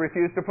 We could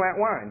refuse to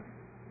plant wine,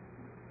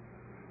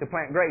 to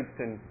plant grapes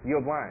and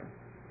yield wine.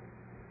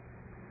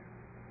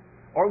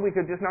 Or we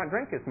could just not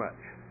drink as much.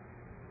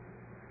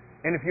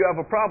 And if you have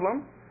a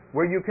problem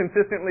where you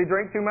consistently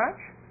drink too much,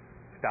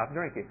 stop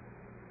drinking.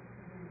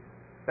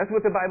 That's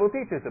what the Bible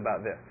teaches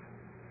about this.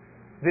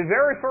 The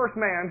very first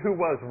man who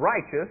was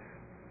righteous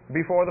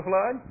before the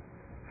flood,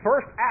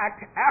 first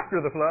act after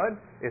the flood,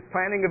 is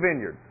planting a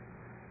vineyard.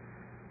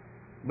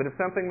 But if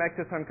something makes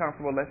us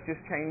uncomfortable, let's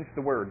just change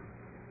the word.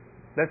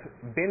 Let's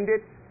bend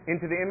it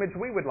into the image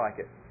we would like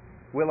it.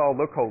 We'll all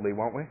look holy,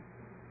 won't we?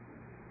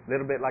 A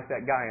little bit like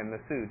that guy in the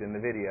suit in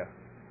the video.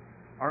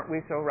 Aren't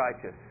we so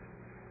righteous?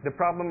 The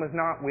problem is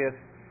not with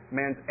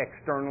man's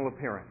external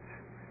appearance.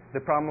 The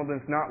problem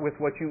is not with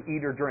what you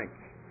eat or drink.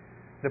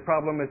 The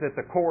problem is at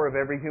the core of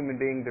every human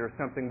being there's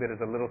something that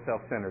is a little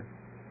self-centered.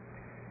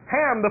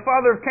 Ham, the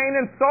father of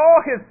Canaan,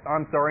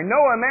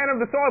 Noah, a man of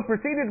the soil,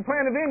 proceeded to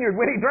plant a vineyard.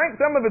 When he drank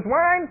some of its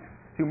wine,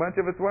 too much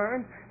of its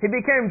wine, he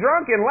became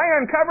drunk and lay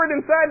uncovered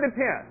inside the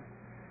tent.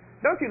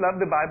 Don't you love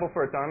the Bible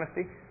for its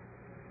honesty?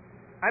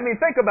 I mean,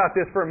 think about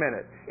this for a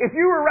minute. If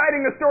you were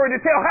writing a story to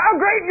tell how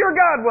great your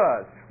God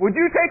was, would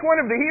you take one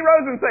of the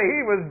heroes and say,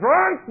 he was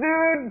drunk,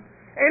 dude,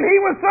 and he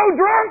was so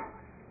drunk,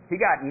 he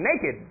got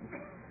naked?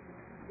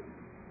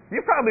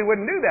 You probably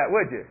wouldn't do that,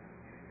 would you?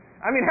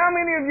 I mean, how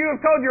many of you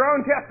have told your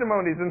own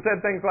testimonies and said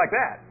things like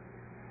that?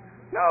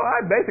 No,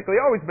 I've basically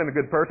always been a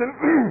good person.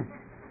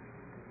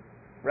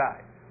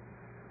 Right.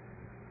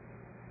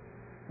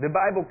 The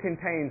Bible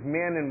contains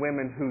men and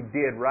women who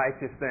did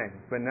righteous things,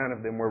 but none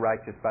of them were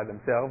righteous by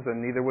themselves,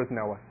 and neither was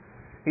Noah.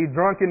 He's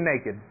drunk and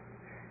naked.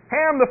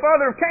 Ham, the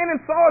father of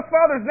Canaan, saw his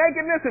father's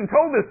nakedness and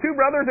told his 2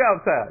 brothers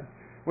outside.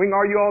 We can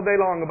argue all day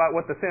long about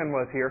what the sin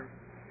was here,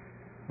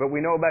 but we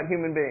know about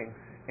human beings.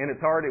 In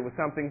its heart, it was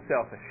something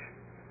selfish,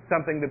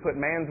 something that put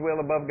man's will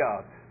above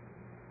God's.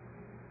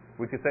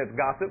 We could say it's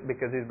gossip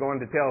because he's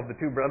going to tell the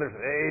 2 brothers,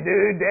 hey,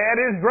 dude, Dad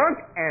is drunk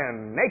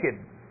and naked.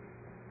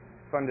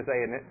 Fun to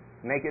say, isn't it?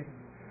 Naked.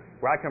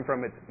 Where I come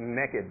from, it's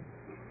naked.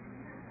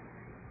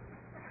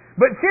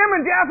 But Shem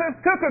and Japheth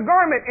took a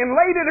garment and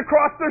laid it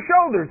across their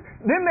shoulders.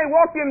 Then they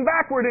walked in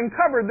backward and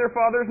covered their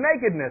father's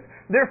nakedness.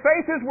 Their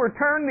faces were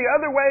turned the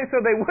other way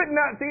so they would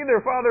not see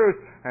their father's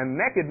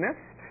nakedness.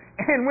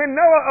 And when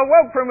Noah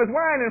awoke from his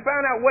wine and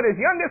found out what his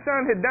youngest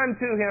son had done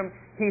to him,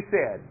 he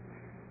said,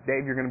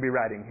 Dave, you're going to be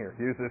writing here.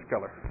 Use this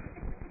color.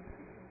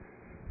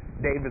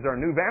 Dave is our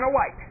new Vanna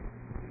White.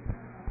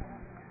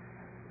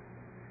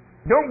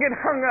 Don't get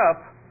hung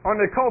up on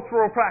the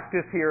cultural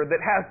practice here that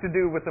has to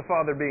do with the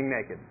father being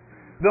naked.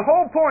 The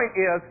whole point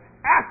is,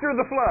 after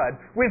the flood,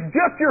 with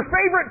just your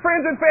favorite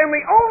friends and family,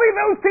 only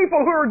those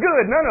people who are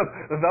good, none of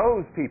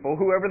those people,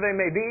 whoever they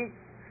may be,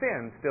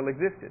 sin still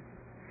existed.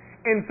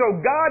 And so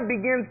God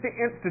begins to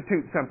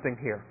institute something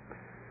here.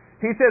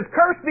 He says,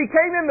 cursed be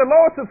Canaan, the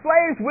lowest of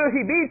slaves will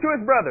he be to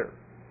his brother.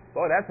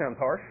 Boy, that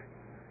sounds harsh.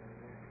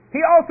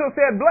 He also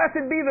said,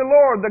 blessed be the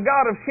Lord, the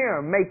God of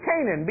Shem. May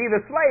Canaan be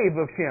the slave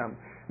of Shem.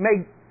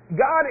 May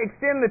God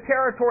extend the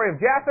territory of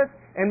Japheth,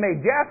 and may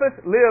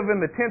Japheth live in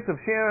the tents of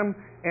Shem,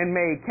 and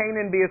may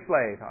Canaan be a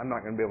slave. I'm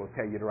not going to be able to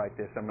tell you to write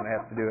this. I'm going to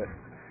have to do it.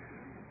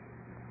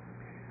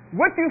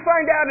 What you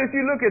find out as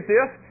you look at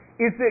this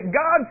is that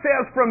God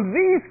says from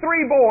these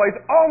 3 boys,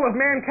 all of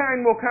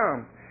mankind will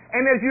come.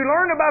 And as you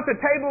learn about the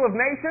table of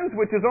nations,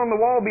 which is on the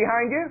wall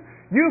behind you,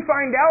 you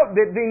find out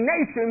that the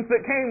nations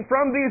that came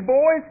from these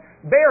boys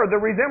bear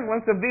the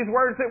resemblance of these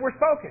words that were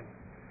spoken.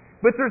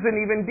 But there's an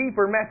even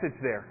deeper message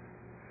there.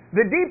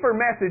 The deeper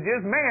message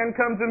is man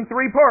comes in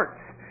 3 parts.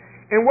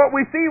 And what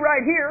we see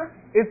right here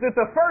is that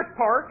the first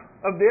part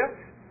of this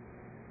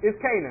is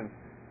Canaan.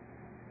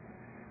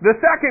 The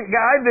second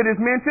guy that is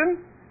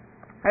mentioned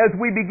as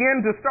we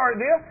begin to start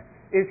this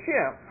is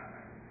Shem.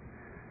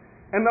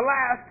 And the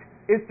last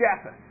is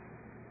Japheth.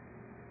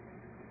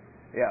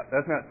 Yeah,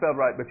 that's not spelled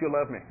right, but you'll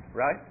love me,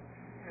 right?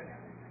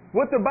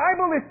 What the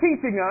Bible is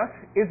teaching us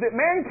is that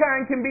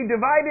mankind can be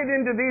divided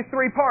into these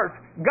 3 parts.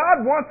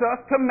 God wants us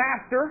to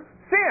master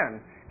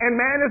sin. And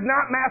man is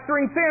not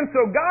mastering sin,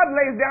 so God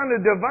lays down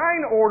a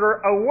divine order,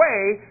 a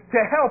way to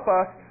help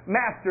us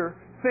master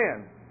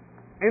sin.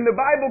 In the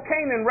Bible,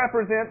 Canaan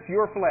represents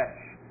your flesh.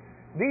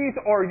 These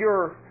are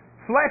your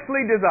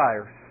fleshly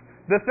desires.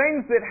 The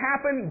things that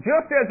happen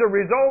just as a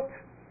result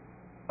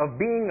of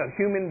being a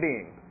human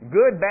being.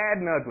 Good, bad,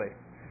 and ugly.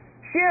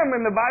 Shem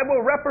in the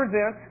Bible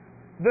represents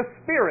the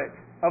spirit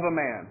of a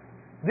man.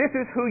 This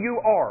is who you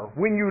are.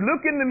 When you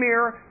look in the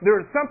mirror,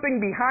 there's something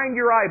behind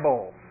your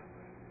eyeballs.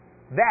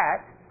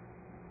 That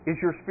is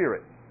your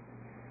spirit.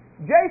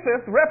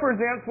 Japheth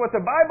represents what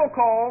the Bible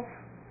calls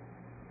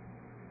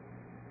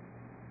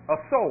a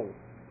soul.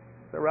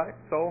 Is that right?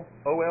 Soul?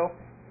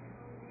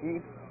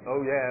 O-L-E?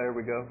 Oh yeah, there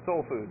we go.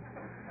 Soul food.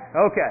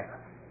 Okay.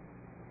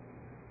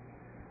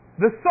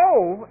 The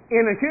soul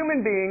in a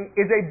human being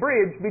is a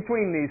bridge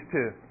between these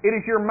two. It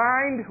is your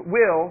mind,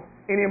 will,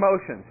 and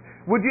emotions.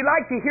 Would you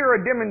like to hear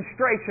a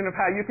demonstration of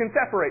how you can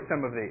separate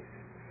some of these?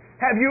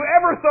 Have you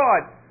ever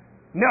thought,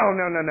 no,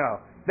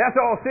 that's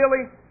all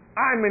silly.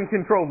 I'm in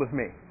control of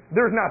me.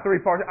 There's not three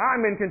parts.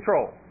 I'm in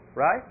control,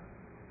 right?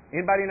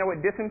 Anybody know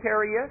what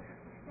dysentery is?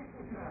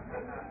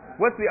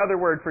 What's the other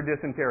word for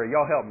dysentery?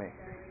 Y'all help me.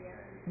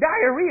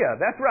 Diarrhea,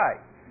 that's right.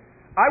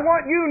 I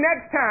want you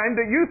next time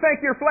that you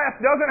think your flesh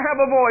doesn't have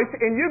a voice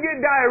and you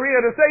get diarrhea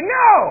to say,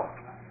 no,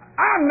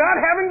 I'm not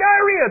having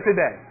diarrhea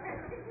today.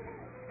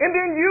 And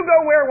then you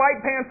go wear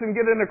white pants and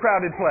get in a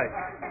crowded place.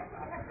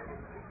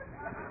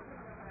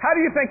 How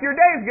do you think your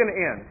day is going to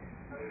end?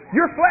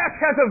 Your flesh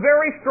has a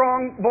very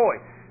strong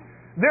voice.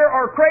 There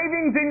are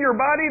cravings in your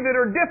body that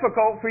are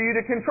difficult for you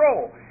to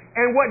control.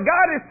 And what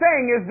God is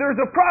saying is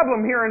there's a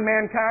problem here in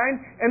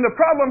mankind, and the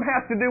problem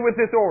has to do with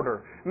this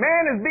order.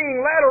 Man is being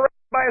led around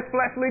by his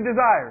fleshly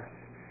desires.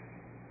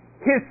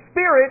 His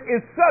spirit is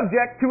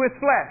subject to his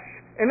flesh.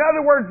 In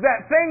other words,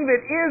 that thing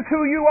that is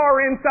who you are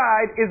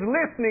inside is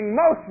listening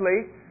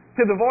mostly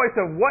to the voice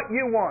of what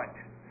you want,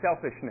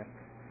 selfishness.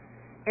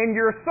 And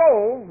your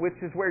soul, which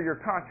is where your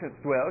conscience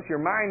dwells,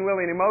 your mind, will,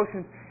 and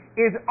emotions,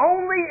 is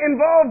only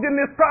involved in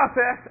this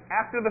process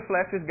after the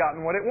flesh has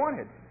gotten what it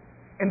wanted.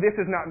 And this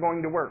is not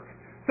going to work.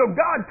 So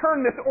God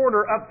turned this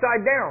order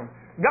upside down.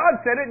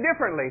 God said it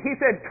differently. He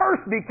said,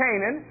 cursed be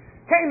Canaan.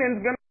 Canaan's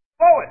going to be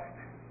the lowest.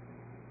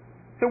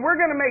 So we're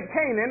going to make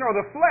Canaan, or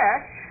the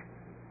flesh,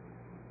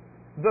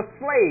 the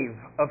slave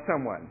of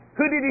someone.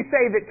 Who did he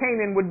say that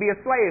Canaan would be a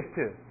slave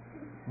to?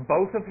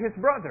 Both of his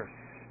brothers.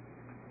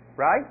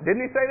 Right?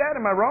 Didn't he say that?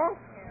 Am I wrong?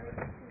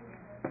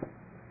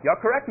 Y'all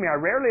correct me. I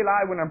rarely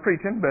lie when I'm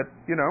preaching, but,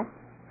 you know.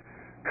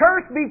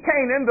 Cursed be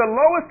Canaan, the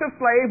lowest of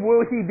slaves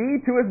will he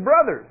be to his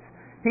brothers.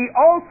 He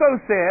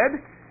also said,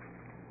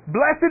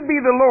 blessed be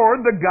the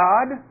Lord, the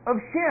God of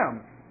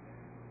Shem.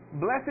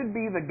 Blessed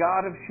be the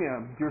God of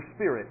Shem, your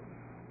spirit.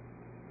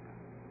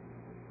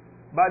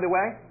 By the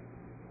way,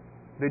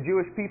 the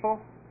Jewish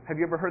people, have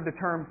you ever heard the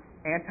term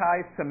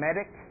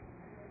anti-Semitic?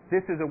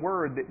 This is a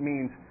word that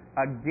means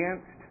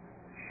against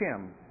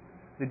Shem.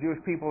 The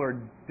Jewish people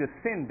are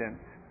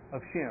descendants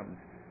of Shem.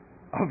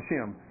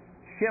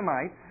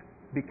 Shemites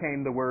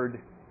became the word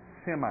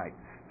Semites.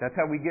 That's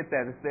how we get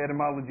that. It's the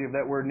etymology of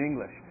that word in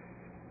English.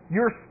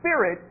 Your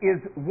spirit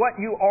is what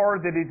you are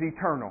that is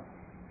eternal.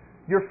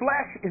 Your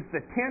flesh is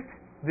the tent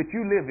that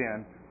you live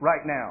in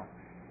right now.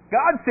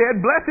 God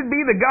said, blessed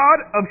be the God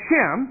of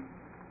Shem,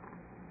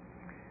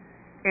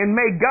 and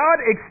may God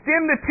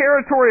extend the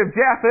territory of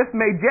Japheth.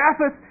 May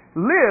Japheth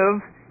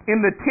live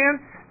in the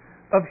tents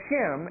of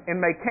Shem, and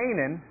may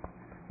Canaan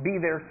be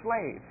their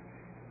slave.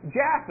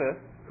 Japheth,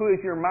 who is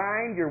your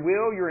mind, your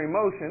will, your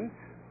emotions,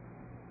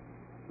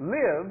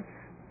 lives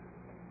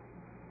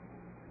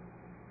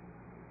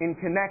in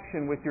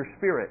connection with your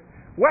spirit.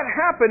 What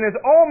happened is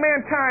all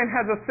mankind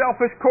has a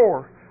selfish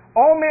core.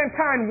 All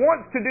mankind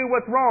wants to do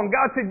what's wrong.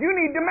 God said, you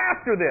need to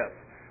master this.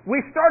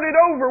 We started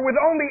over with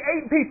only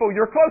 8 people,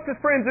 your closest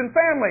friends and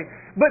family.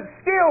 But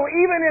still,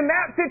 even in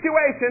that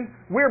situation,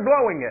 we're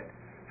blowing it.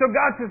 So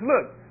God says,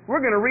 look,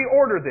 we're going to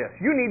reorder this.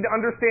 You need to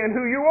understand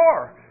who you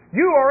are.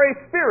 You are a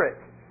spirit.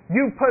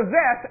 You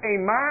possess a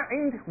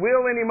mind,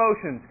 will, and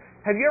emotions.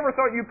 Have you ever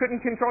thought you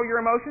couldn't control your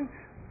emotions?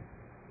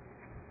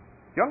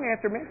 Don't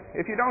answer me.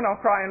 If you don't, I'll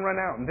cry and run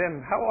out. And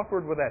then how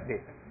awkward would that be?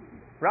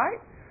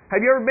 Right? Have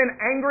you ever been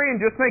angry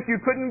and just think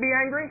you couldn't be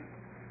angry?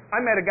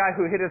 I met a guy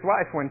who hit his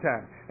wife one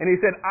time. And he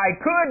said, I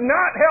could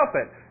not help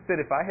it. I said,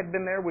 if I had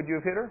been there, would you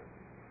have hit her?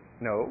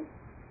 No.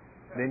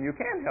 Then you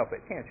can help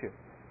it, can't you?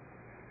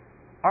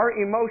 Our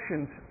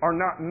emotions are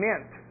not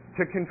meant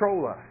to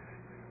control us.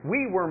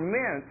 We were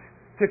meant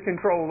to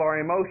control our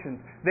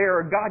emotions. They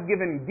are a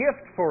God-given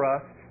gift for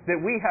us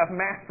that we have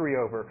mastery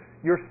over.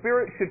 Your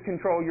spirit should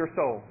control your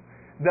soul.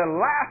 The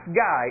last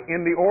guy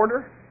in the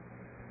order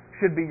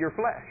should be your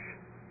flesh.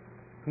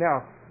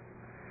 Now,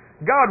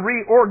 God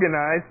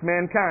reorganized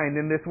mankind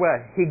in this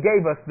way. He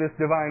gave us this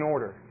divine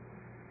order.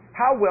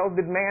 How well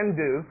did man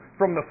do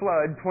from the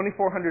flood,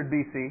 2400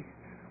 BC,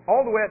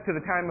 all the way up to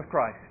the time of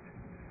Christ?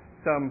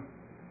 0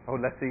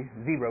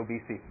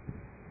 BC.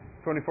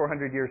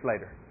 2400 years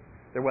later.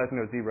 There was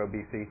no 0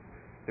 BC.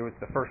 There was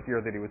the first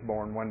year that he was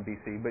born, 1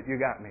 BC, but you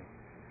got me.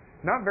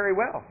 Not very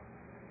well.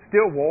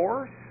 Still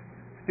wars,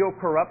 still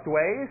corrupt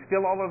ways,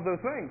 still all of those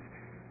things.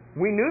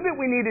 We knew that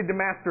we needed to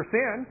master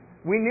sin.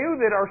 We knew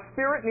that our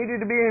spirit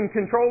needed to be in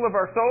control of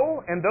our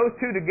soul, and those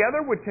two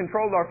together would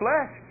control our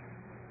flesh.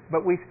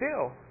 But we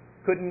still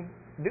couldn't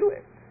do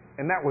it.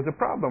 And that was a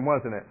problem,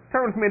 wasn't it?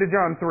 Turn with me to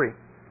John 3.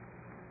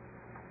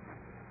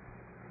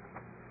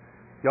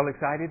 Y'all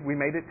excited? We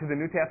made it to the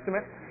New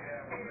Testament?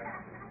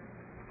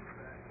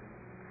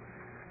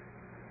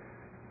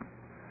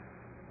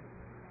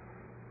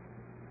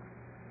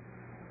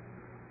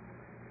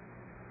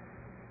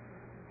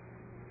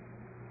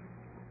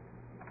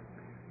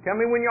 Tell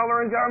me when y'all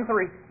are in John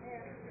 3.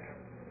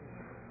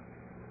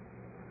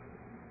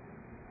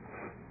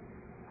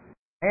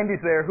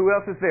 Andy's there. Who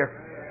else is there?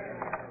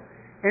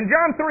 In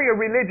John 3, a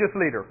religious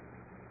leader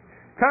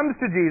comes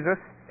to Jesus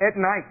at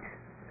night.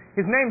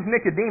 His name's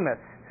Nicodemus.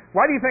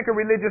 Why do you think a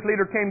religious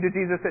leader came to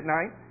Jesus at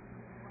night?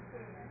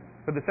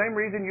 For the same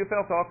reason you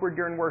felt awkward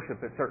during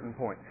worship at certain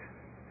points.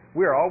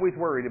 We are always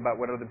worried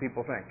about what other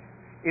people think.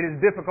 It is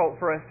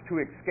difficult for us to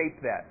escape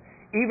that.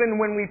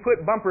 Even when we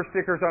put bumper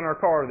stickers on our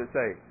car that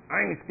say, I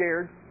ain't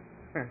scared,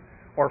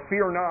 or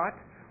fear not,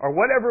 or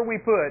whatever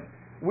we put,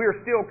 we are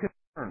still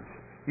concerned.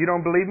 You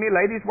don't believe me,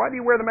 ladies? Why do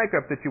you wear the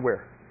makeup that you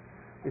wear?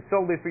 It's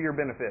solely for your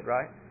benefit,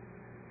 right?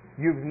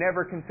 You've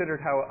never considered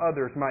how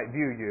others might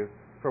view you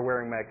for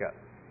wearing makeup.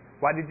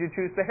 Why did you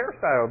choose the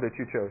hairstyle that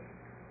you chose?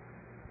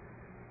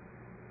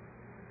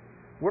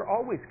 We're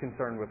always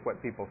concerned with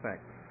what people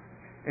think.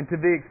 And to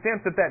the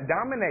extent that that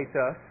dominates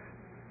us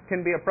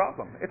can be a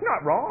problem. It's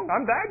not wrong.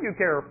 I'm glad you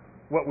care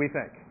what we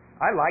think.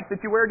 I like that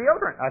you wear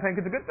deodorant. I think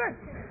it's a good thing.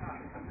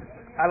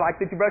 I like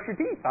that you brush your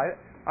teeth.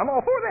 I'm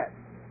all for that.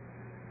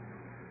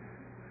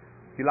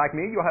 If you like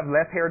me, you'll have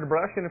less hair to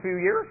brush in a few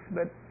years,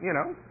 but,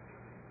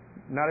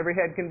 not every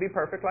head can be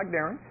perfect like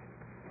Darren's.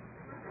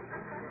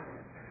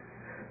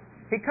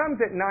 He comes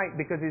at night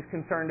because he's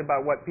concerned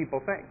about what people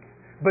think.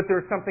 But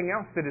there's something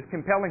else that is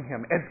compelling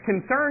him. As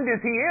concerned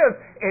as he is,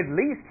 at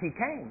least he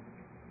came.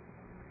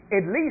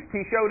 At least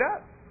he showed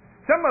up.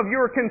 Some of you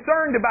are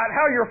concerned about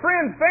how your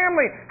friends,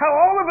 family, how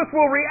all of us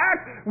will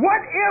react. What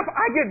if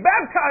I get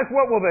baptized?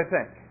 What will they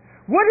think?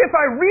 What if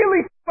I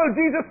really follow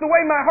Jesus the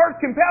way my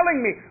heart's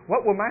compelling me?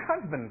 What will my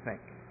husband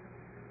think?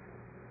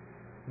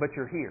 But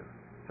you're here.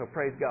 So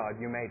praise God,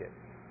 you made it.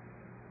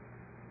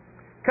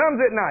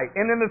 Comes at night.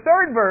 And in the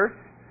third verse,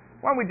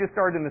 why don't we just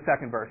start in the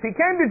second verse? He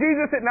came to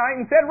Jesus at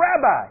night and said,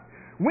 Rabbi,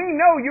 we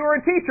know you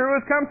are a teacher who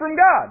has come from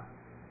God.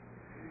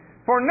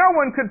 For no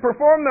one could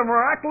perform the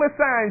miraculous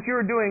signs you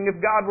are doing if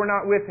God were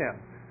not with him.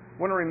 I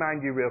want to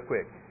remind you real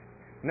quick.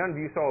 None of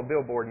you saw a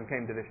billboard and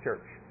came to this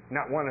church.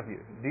 Not one of you.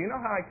 Do you know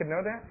how I could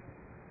know that?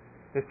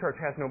 This church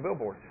has no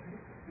billboards.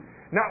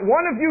 Not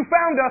one of you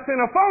found us in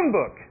a phone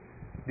book.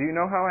 Do you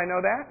know how I know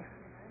that?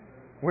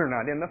 We're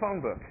not in the phone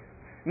book.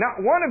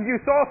 Not one of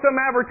you saw some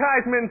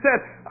advertisement and said,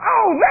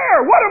 oh,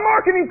 there, what a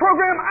marketing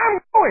program,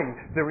 I'm going.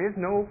 There is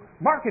no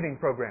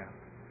marketing program.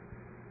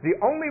 The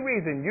only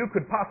reason you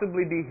could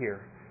possibly be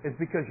here is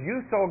because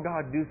you saw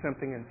God do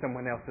something in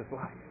someone else's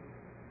life.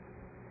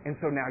 And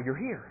so now you're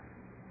here.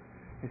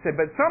 You said,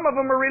 but some of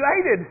them are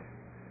related.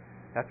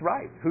 That's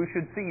right. Who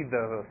should see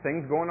the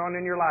things going on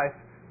in your life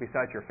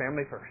besides your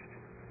family first?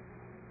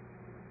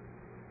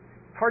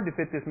 It's hard to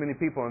fit this many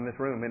people in this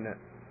room, isn't it?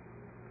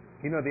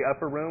 You know the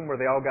upper room where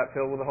they all got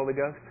filled with the Holy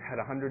Ghost? Had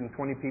 120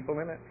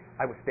 people in it.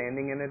 I was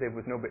standing in it. It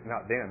was no bit,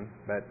 not then,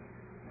 but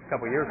a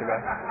couple years ago.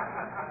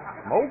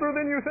 I'm older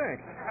than you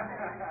think.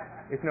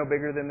 It's no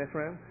bigger than this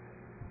room.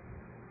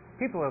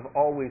 People have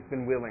always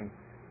been willing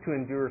to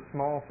endure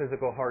small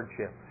physical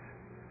hardships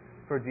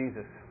for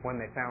Jesus when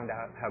they found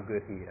out how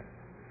good he is.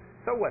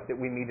 So what that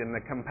we meet in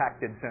the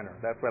compacted center?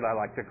 That's what I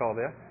like to call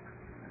this.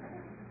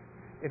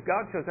 If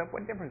God shows up,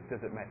 what difference does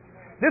it make?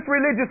 This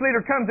religious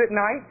leader comes at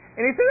night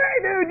and he says, hey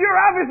dude,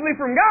 you're obviously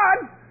from God.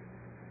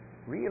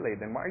 Really?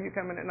 Then why are you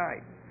coming at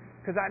night?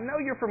 Because I know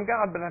you're from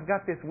God, but I've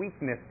got this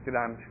weakness that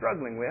I'm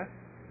struggling with.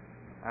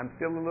 I'm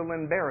still a little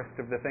embarrassed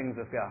of the things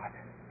of God.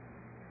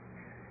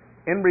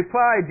 In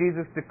reply,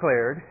 Jesus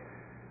declared,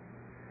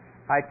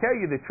 I tell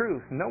you the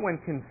truth, no one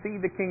can see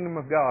the kingdom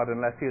of God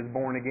unless he is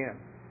born again.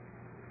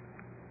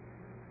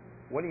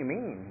 What do you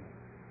mean?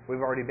 We've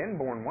already been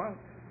born once.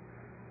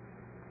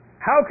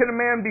 How can a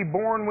man be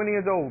born when he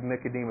is old?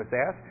 Nicodemus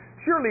asked.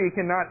 Surely he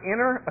cannot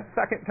enter a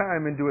second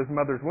time into his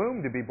mother's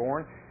womb to be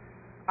born.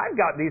 I've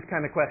got these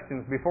kind of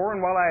questions before,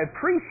 and while I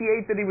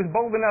appreciate that he was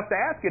bold enough to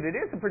ask it, it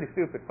is a pretty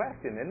stupid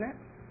question, isn't it?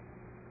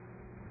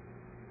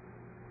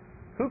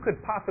 Who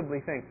could possibly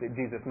think that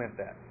Jesus meant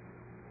that?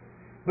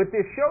 But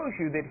this shows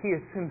you that he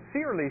is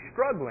sincerely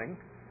struggling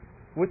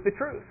with the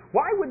truth.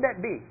 Why would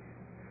that be?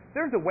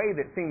 There's a way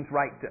that seems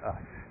right to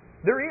us.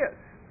 There is.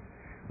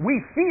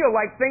 We feel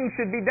like things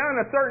should be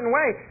done a certain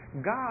way.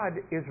 God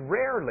is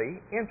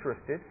rarely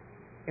interested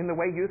in the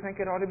way you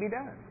think it ought to be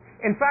done.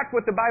 In fact,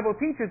 what the Bible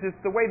teaches is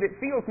the way that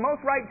feels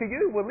most right to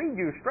you will lead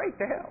you straight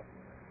to hell.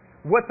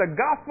 What the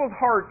gospel's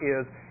heart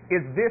is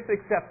this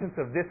acceptance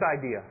of this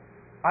idea.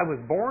 I was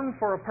born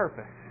for a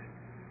purpose.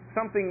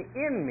 Something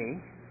in me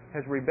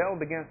has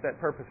rebelled against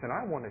that purpose, and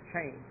I want to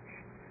change.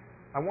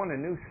 I want a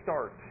new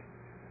start.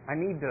 I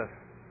need to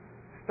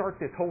start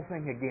this whole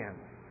thing again.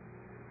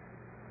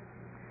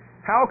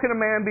 How can a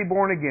man be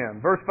born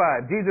again? Verse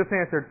 5, Jesus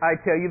answered, I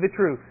tell you the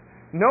truth.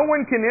 No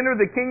one can enter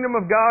the kingdom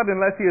of God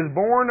unless he is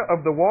born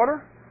of the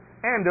water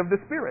and of the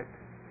Spirit.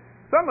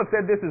 Some have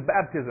said this is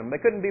baptism. They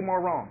couldn't be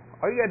more wrong.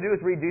 All you got to do is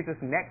read Jesus'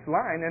 next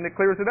line and it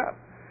clears it up.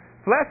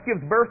 Flesh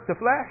gives birth to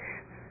flesh,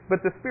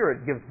 but the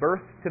Spirit gives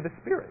birth to the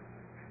Spirit.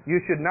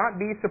 You should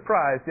not be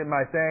surprised at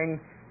my saying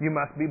you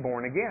must be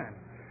born again.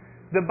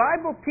 The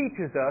Bible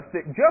teaches us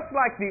that just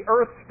like the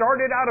earth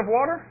started out of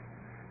water,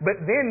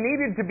 but then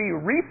needed to be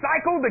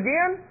recycled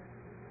again,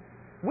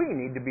 we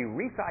need to be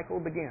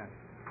recycled again.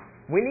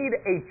 We need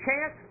a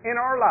chance in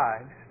our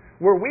lives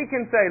where we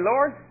can say,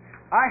 Lord,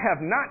 I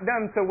have not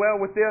done so well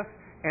with this,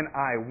 and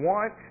I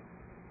want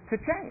to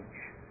change.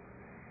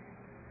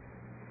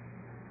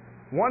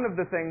 One of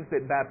the things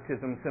that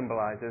baptism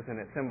symbolizes, and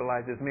it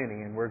symbolizes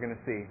many, and we're going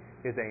to see,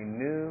 is a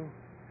new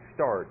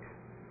start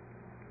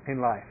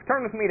in life.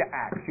 Turn with me to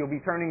Acts. You'll be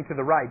turning to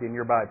the right in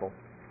your Bible.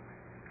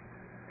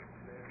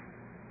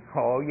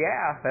 Oh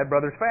yeah, that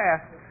brother's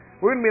fast.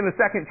 We're going to be in the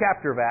 2nd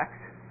chapter of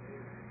Acts.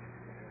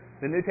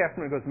 The New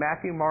Testament goes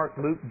Matthew, Mark,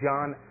 Luke,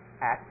 John,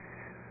 Acts.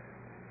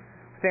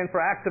 Stands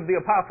for Acts of the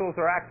Apostles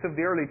or Acts of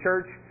the early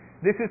church.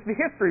 This is the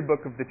history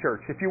book of the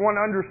church. If you want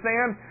to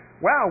understand,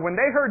 wow, when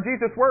they heard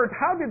Jesus' words,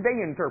 how did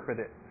they interpret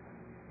it?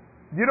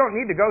 You don't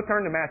need to go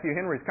turn to Matthew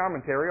Henry's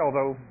commentary,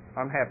 although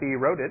I'm happy he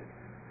wrote it.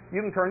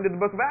 You can turn to the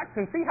book of Acts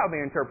and see how they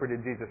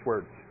interpreted Jesus'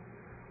 words.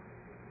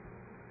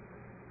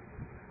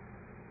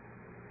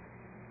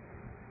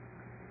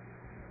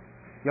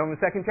 You in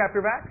the 2nd chapter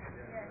of Acts?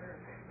 Yes.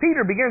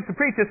 Peter begins to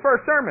preach his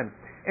first sermon.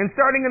 And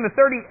starting in the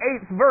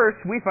 38th verse,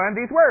 we find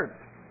these words.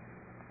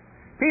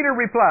 Peter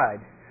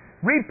replied,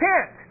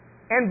 "Repent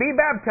and be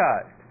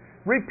baptized."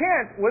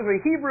 Repent was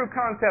a Hebrew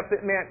concept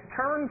that meant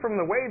turn from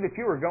the way that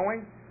you were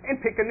going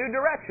and pick a new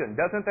direction.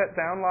 Doesn't that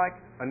sound like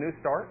a new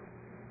start?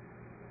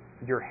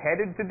 You're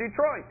headed to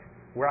Detroit.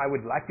 Where I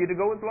would like you to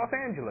go is Los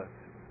Angeles.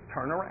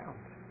 Turn around.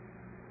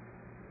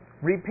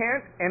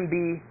 Repent and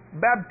be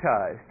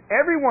baptized,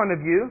 every one of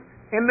you,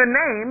 in the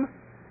name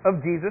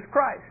of Jesus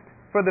Christ,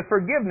 for the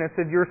forgiveness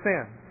of your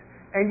sins.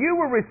 And you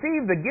will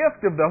receive the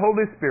gift of the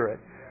Holy Spirit.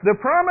 The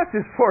promise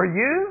is for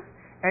you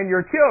and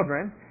your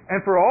children,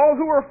 and for all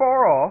who are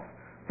far off,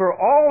 for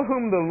all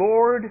whom the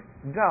Lord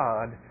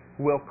God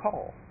will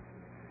call.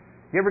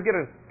 You ever get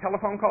a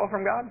telephone call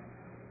from God?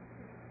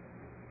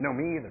 No,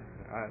 me either.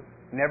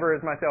 Never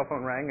as my cell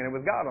phone rang and it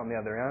was God on the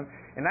other end.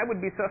 And I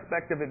would be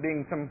suspect of it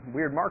being some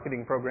weird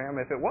marketing program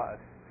if it was.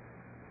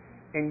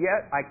 And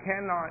yet I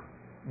cannot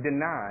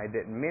deny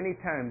that many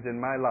times in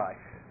my life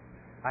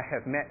I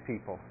have met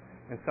people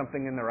and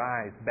something in their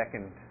eyes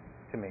beckoned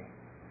to me.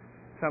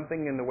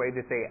 Something in the way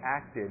that they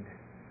acted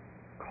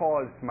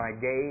caused my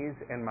gaze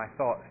and my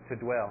thoughts to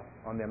dwell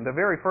on them. The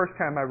very first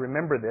time I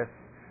remember this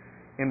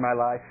in my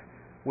life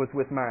was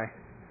with my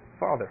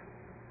father.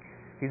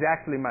 He's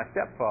actually my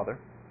stepfather.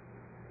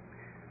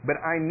 But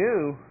I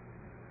knew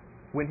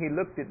when he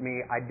looked at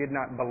me, I did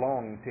not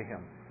belong to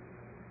him.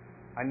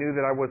 I knew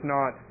that I was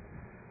not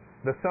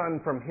the son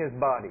from his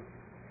body.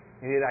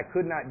 And yet I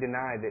could not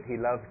deny that he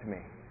loved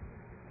me.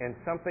 And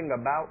something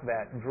about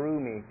that drew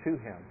me to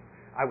him.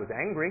 I was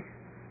angry.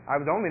 I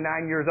was only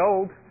 9 years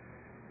old.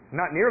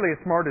 Not nearly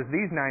as smart as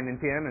these 9 and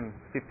 10 and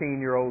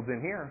 15-year-olds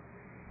in here.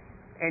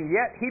 And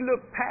yet he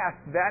looked past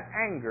that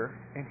anger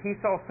and he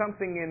saw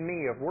something in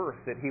me of worth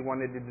that he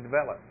wanted to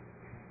develop.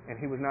 And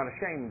he was not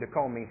ashamed to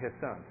call me his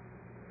son.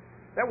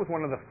 That was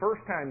one of the first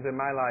times in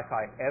my life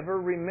I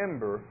ever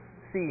remember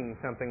seeing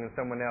something in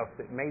someone else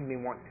that made me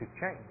want to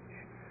change.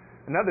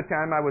 Another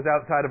time I was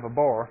outside of a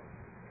bar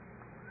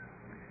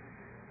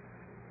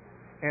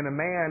and a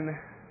man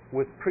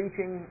was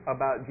preaching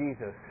about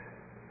Jesus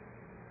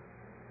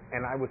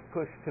and I was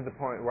pushed to the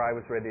point where I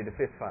was ready to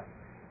fist fight.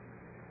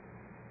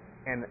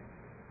 And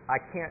I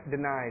can't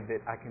deny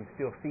that I can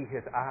still see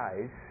his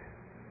eyes,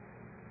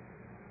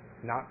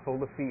 not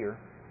full of fear,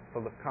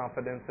 full of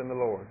confidence in the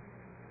Lord,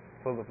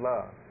 full of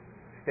love,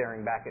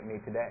 staring back at me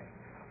today.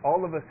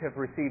 All of us have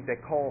received a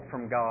call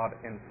from God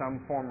in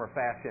some form or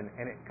fashion,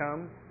 and it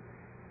comes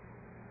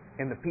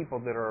in the people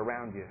that are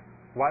around you.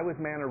 Why was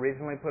man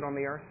originally put on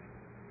the earth?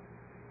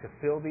 To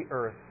fill the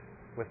earth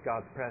with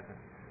God's presence.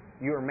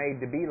 You are made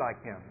to be like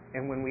Him,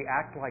 and when we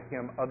act like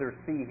Him, others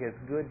see His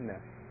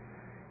goodness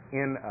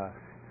in us.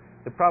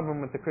 The problem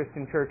with the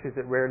Christian church is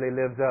it rarely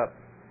lives up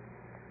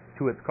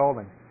to its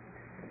calling.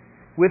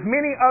 With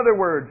many other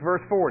words, verse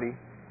 40,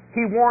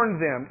 He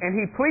warned them and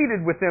He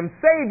pleaded with them,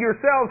 save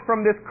yourselves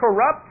from this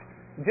corrupt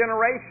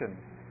generation.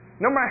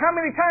 No matter how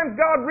many times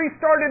God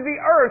restarted the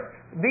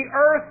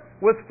earth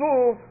was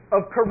full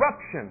of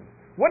corruption.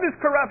 What is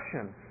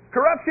corruption?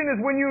 Corruption is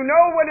when you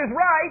know what is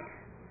right,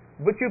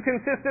 but you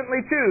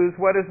consistently choose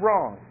what is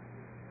wrong.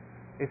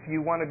 If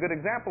you want a good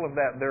example of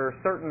that, there are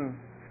certain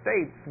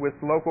states with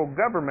local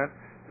governments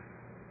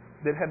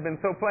that have been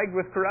so plagued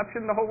with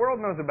corruption, the whole world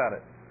knows about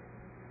it.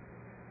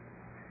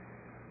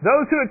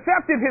 Those who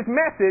accepted His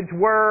message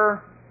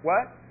were,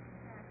 what?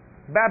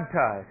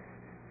 Baptized.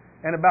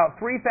 And about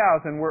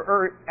 3,000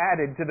 were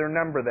added to their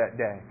number that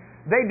day.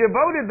 They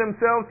devoted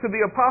themselves to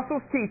the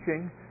apostles'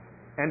 teaching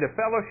and to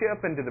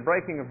fellowship and to the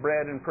breaking of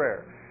bread and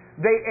prayer.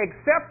 They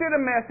accepted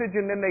a message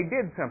and then they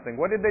did something.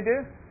 What did they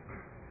do?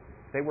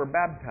 They were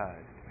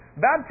baptized.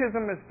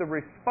 Baptism is the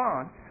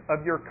response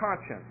of your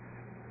conscience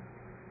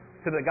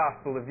to the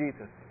gospel of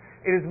Jesus.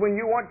 It is when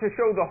you want to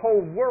show the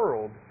whole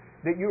world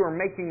that you are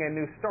making a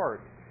new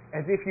start,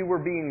 as if you were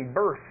being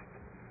birthed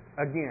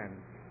again.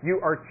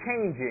 You are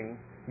changing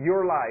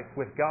your life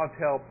with God's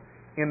help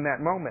in that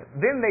moment.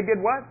 Then they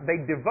did what? They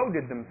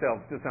devoted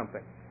themselves to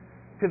something,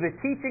 to the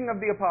teaching of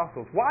the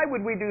apostles. Why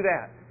would we do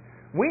that?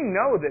 We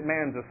know that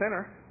man's a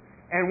sinner,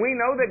 and we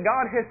know that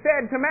God has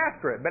said to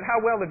master it. But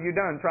how well have you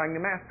done trying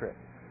to master it?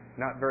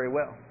 Not very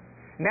well.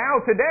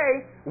 Now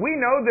today, we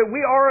know that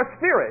we are a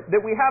spirit,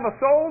 that we have a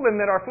soul, and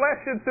that our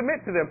flesh should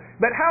submit to them.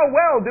 But how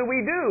well do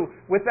we do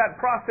with that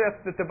process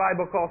that the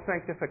Bible calls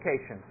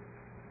sanctification?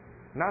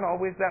 Not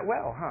always that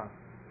well, huh?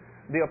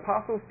 The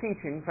apostles'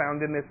 teaching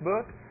found in this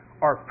book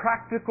are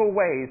practical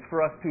ways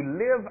for us to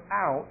live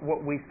out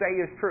what we say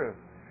is true,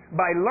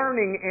 by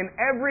learning in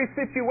every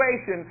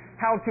situation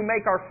how to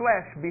make our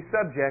flesh be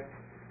subject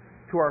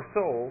to our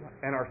soul,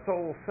 and our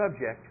soul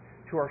subject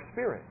to our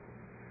spirit.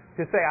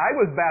 To say, I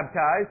was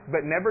baptized,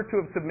 but never to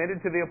have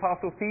submitted to the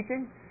apostles'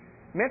 teaching,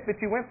 meant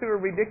that you went through a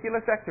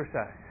ridiculous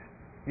exercise.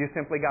 You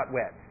simply got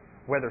wet.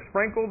 Whether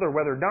sprinkled or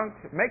whether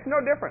dunked, it makes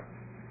no difference.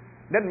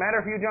 Doesn't matter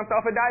if you jumped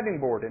off a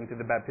diving board into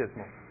the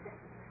baptismal.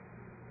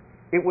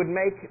 It would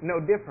make no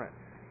difference.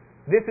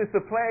 This is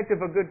the pledge of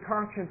a good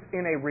conscience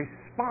in a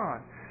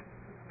response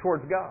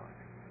towards God.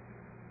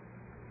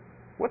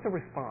 What's a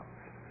response?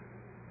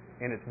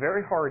 In its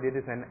very heart, it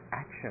is an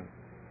action.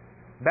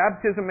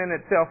 Baptism in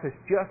itself is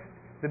just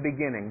the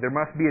beginning. There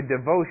must be a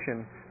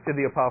devotion to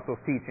the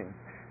apostles' teaching.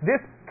 This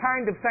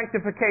kind of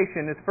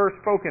sanctification is first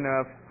spoken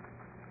of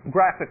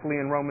graphically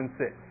in Romans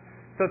 6.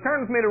 So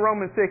turn with me to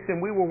Romans 6 and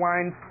we will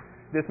wind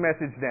this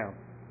message down.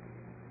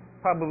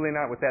 Probably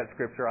not with that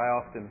scripture. I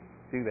often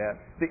do that.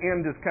 The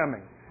end is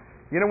coming.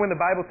 You know when the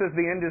Bible says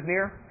the end is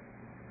near?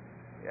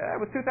 Yeah, it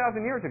was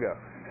 2,000 years ago.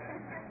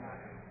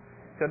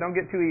 So don't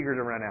get too eager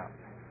to run out.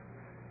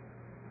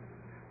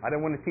 I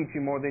don't want to teach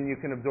you more than you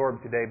can absorb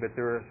today, but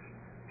there are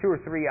 2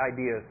 or 3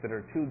 ideas that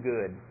are too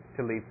good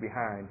to leave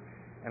behind.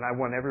 And I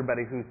want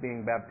everybody who's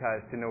being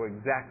baptized to know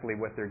exactly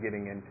what they're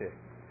getting into.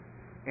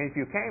 And if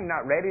you came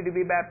not ready to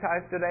be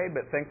baptized today,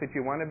 but think that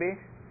you want to be,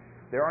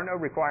 there are no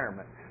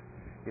requirements.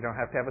 You don't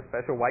have to have a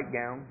special white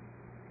gown.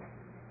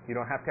 You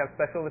don't have to have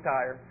special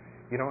attire.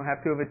 You don't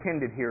have to have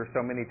attended here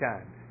so many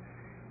times.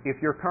 If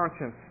your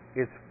conscience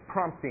is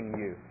prompting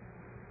you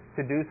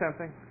to do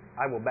something,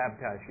 I will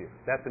baptize you.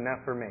 That's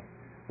enough for me.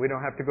 We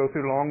don't have to go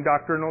through long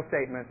doctrinal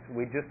statements.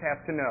 We just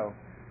have to know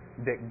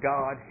that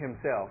God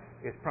Himself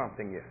is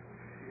prompting you.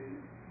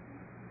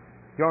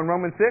 Go in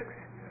Romans 6.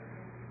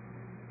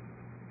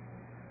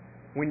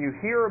 When you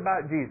hear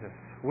about Jesus,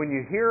 when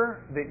you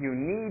hear that you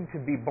need to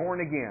be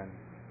born again,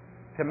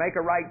 to make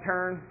a right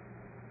turn,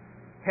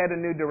 head a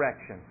new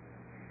direction,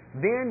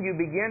 then you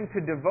begin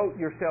to devote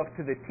yourself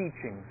to the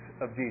teachings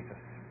of Jesus,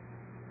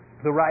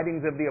 the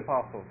writings of the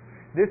apostles.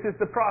 This is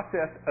the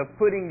process of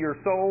putting your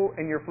soul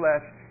and your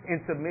flesh in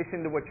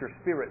submission to what your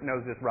spirit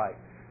knows is right,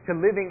 to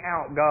living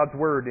out God's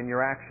Word in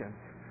your actions.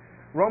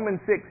 Romans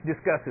 6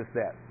 discusses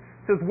that.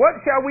 It says, what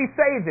shall we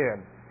say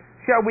then?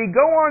 Shall we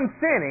go on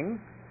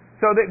sinning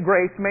so that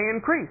grace may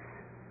increase?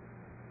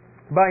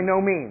 By no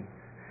means.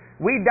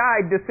 We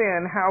died to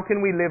sin, how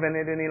can we live in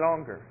it any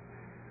longer?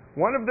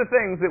 One of the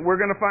things that we're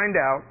going to find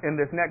out in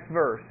this next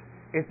verse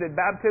is that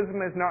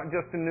baptism is not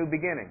just a new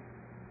beginning.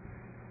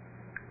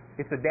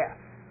 It's a death.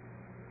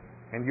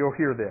 And you'll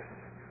hear this.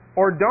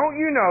 Or don't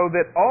you know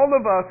that all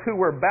of us who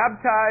were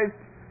baptized,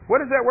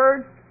 what is that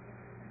word?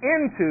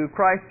 Into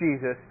Christ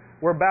Jesus,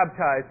 were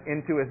baptized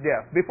into His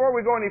death. Before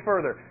we go any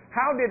further,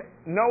 how did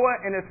Noah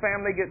and his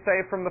family get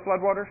saved from the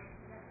floodwaters?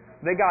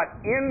 They got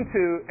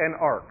into an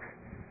ark.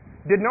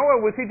 Did Noah,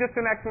 was he just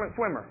an excellent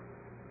swimmer?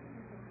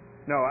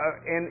 No,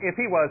 and if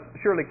he was,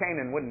 surely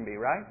Canaan wouldn't be,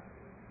 right?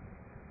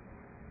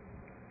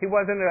 He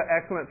wasn't an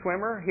excellent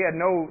swimmer. He had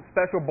no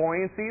special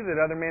buoyancy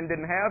that other men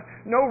didn't have.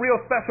 No real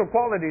special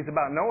qualities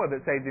about Noah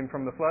that saved him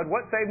from the flood.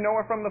 What saved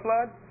Noah from the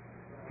flood?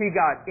 He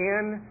got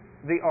in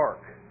the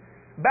ark.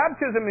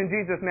 Baptism in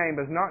Jesus' name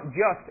is not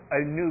just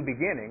a new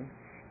beginning.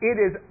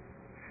 It is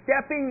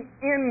stepping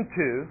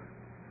into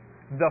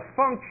the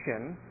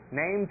function,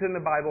 names in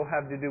the Bible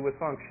have to do with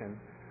function,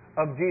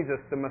 of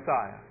Jesus the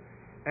Messiah.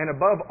 And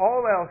above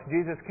all else,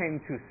 Jesus came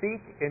to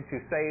seek and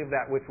to save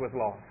that which was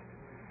lost.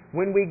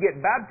 When we get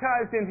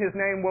baptized in His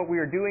name, what we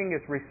are doing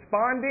is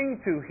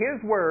responding to His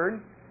Word,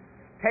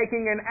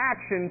 taking an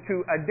action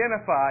to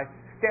identify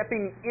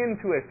stepping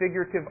into a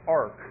figurative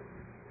ark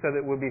so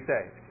that we'll be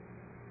saved.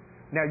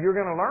 Now, you're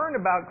going to learn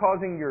about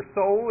causing your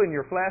soul and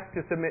your flesh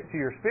to submit to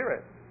your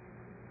spirit.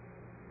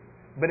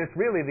 But it's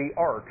really the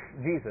ark,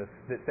 Jesus,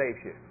 that saves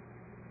you.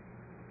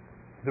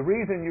 The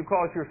reason you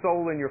cause your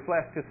soul and your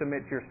flesh to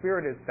submit to your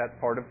spirit is that's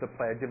part of the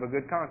pledge of a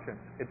good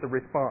conscience. It's a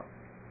response.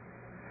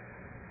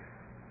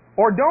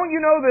 Or don't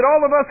you know that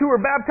all of us who were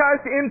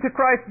baptized into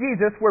Christ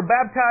Jesus were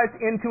baptized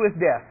into His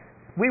death?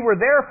 We were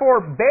therefore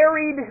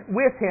buried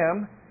with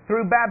Him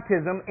through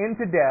baptism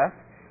into death,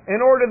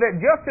 in order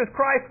that just as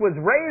Christ was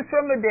raised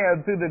from the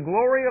dead through the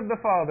glory of the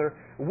Father,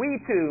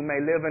 we too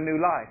may live a new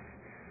life.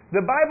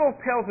 The Bible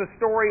tells a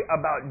story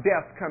about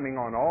death coming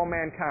on all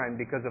mankind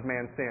because of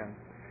man's sin.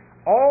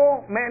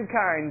 All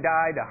mankind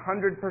died,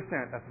 100%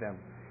 of them,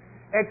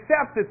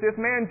 except that this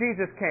man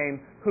Jesus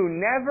came who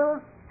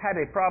never had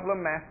a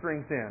problem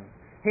mastering sin.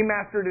 He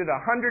mastered it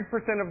 100%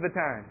 of the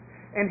time.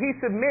 And he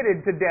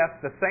submitted to death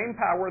the same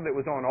power that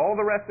was on all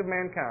the rest of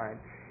mankind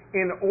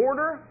in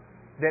order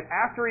that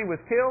after he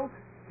was killed,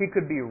 he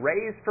could be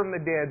raised from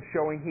the dead,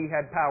 showing he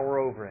had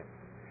power over it.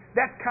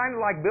 That's kind of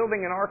like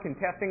building an ark and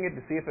testing it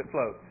to see if it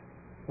floats.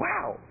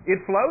 Wow, it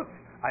floats?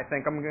 I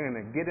think I'm going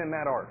to get in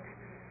that ark.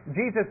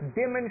 Jesus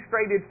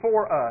demonstrated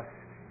for us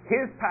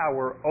his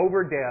power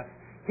over death,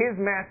 his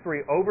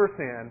mastery over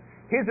sin,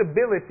 his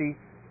ability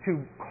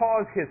to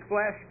cause his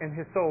flesh and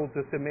his soul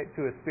to submit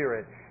to his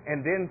spirit, and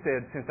then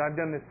said, since I've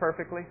done this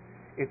perfectly,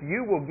 if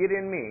you will get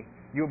in me,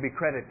 you'll be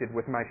credited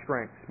with my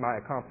strengths,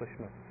 my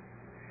accomplishments.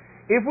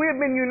 If we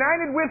have been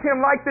united with him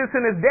like this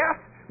in his death,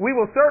 we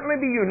will certainly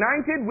be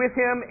united with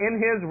him in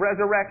his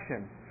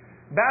resurrection.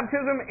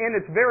 Baptism in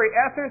its very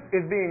essence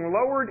is being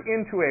lowered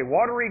into a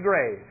watery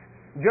grave,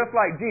 just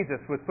like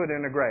Jesus was put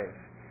in a grave.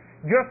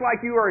 Just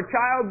like you are a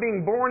child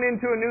being born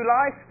into a new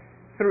life,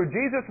 through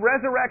Jesus'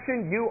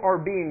 resurrection, you are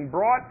being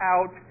brought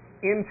out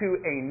into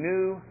a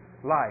new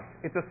life.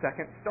 It's a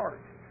second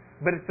start.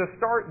 But it's a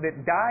start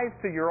that dies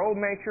to your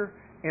old nature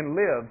and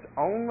lives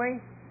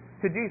only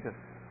to Jesus.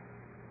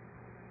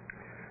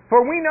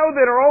 For we know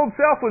that our old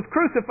self was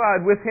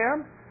crucified with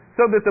him,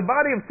 so that the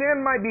body of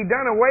sin might be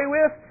done away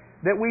with,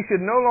 that we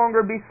should no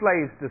longer be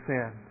slaves to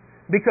sin.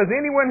 Because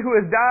anyone who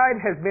has died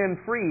has been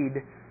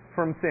freed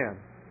from sin.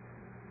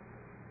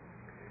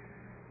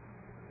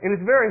 And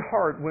it's very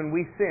hard when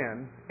we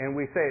sin and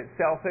we say it's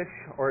selfish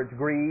or it's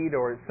greed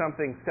or it's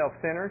something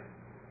self-centered.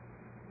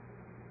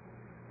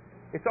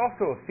 It's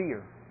also a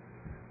fear.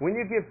 When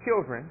you give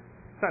children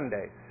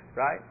sundaes,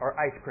 right, or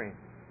ice cream,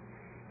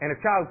 and a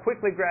child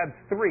quickly grabs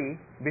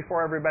 3 before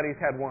everybody's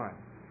had 1,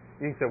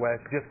 you can say, well,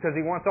 it's just because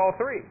he wants all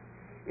 3.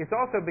 It's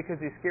also because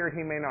he's scared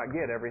he may not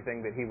get everything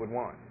that he would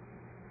want.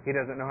 He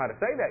doesn't know how to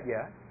say that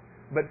yet,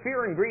 but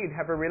fear and greed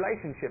have a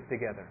relationship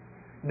together.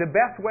 The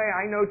best way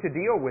I know to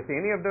deal with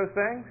any of those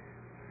things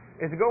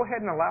is to go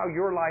ahead and allow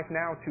your life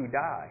now to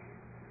die.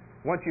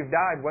 Once you've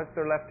died, what's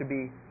there left to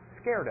be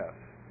scared of?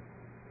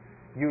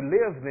 You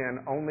live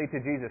then only to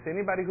Jesus.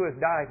 Anybody who has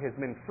died has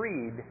been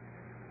freed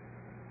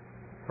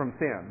from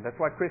sin. That's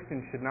why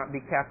Christians should not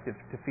be captive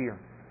to fear.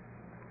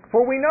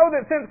 For we know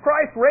that since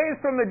Christ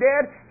raised from the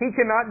dead, he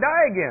cannot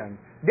die again.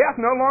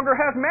 Death no longer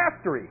has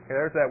mastery.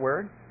 There's that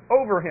word.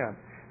 Over him.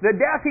 The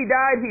death he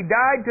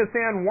died to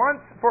sin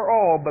once for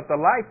all, but the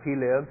life he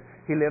lives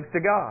to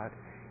God.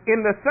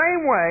 In the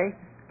same way,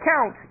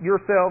 count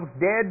yourselves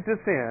dead to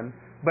sin,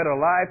 but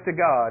alive to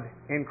God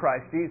in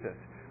Christ Jesus.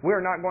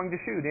 We're not going to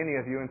shoot any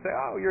of you and say,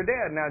 oh, you're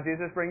dead, now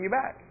Jesus bring you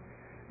back.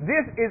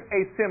 This is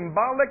a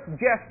symbolic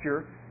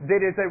gesture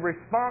that is a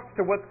response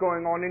to what's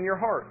going on in your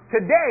heart.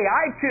 Today,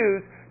 I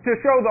choose to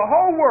show the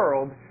whole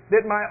world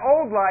that my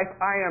old life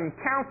I am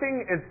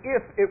counting as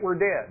if it were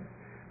dead.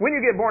 When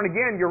you get born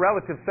again, your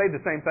relatives say the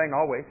same thing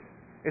always.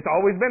 It's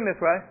always been this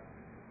way.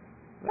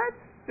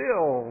 That's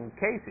still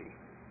Casey.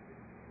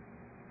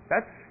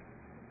 That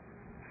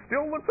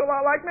still looks a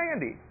lot like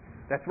Mandy.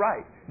 That's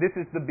right. This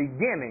is the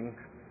beginning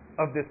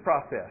of this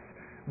process.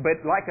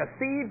 But like a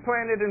seed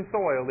planted in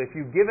soil, if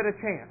you give it a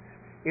chance,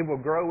 it will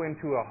grow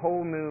into a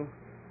whole new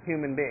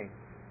human being.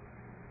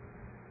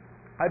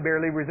 I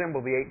barely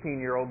resemble the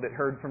 18-year-old that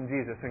heard from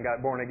Jesus and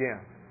got born again.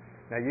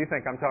 Now you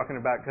think I'm talking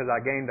about because I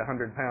gained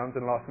 100 pounds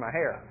and lost my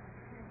hair.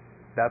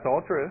 That's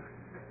all true.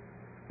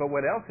 But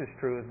what else is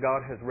true is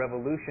God has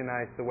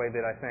revolutionized the way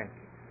that I think,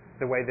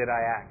 the way that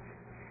I act.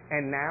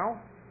 And now,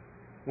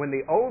 when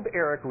the old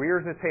Eric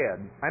rears his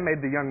head, I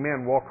made the young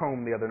men walk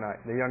home the other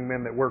night, the young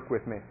men that work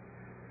with me.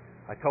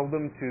 I told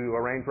them to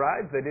arrange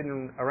rides. They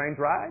didn't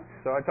arrange rides,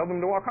 so I told them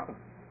to walk home.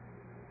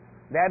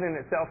 That in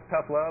itself,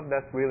 tough love,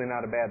 that's really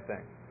not a bad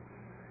thing.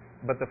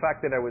 But the fact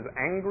that I was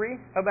angry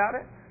about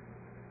it,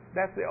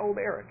 that's the old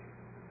Eric.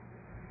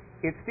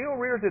 It still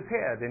rears its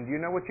head, and do you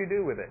know what you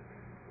do with it?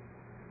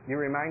 You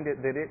remind it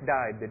that it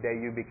died the day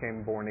you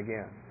became born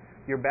again.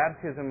 Your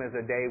baptism is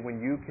a day when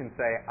you can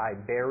say, I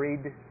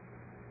buried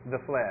the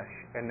flesh,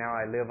 and now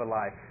I live a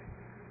life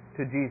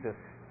to Jesus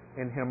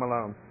in Him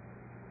alone.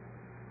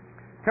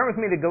 Turn with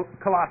me to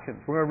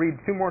Colossians. We're going to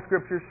read 2 more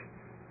scriptures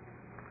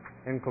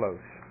and close.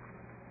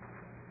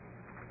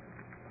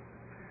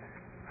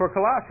 For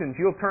Colossians,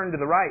 you'll turn to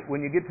the right. When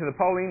you get to the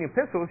Pauline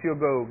epistles,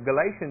 you'll go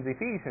Galatians,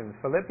 Ephesians,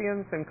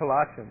 Philippians, and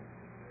Colossians.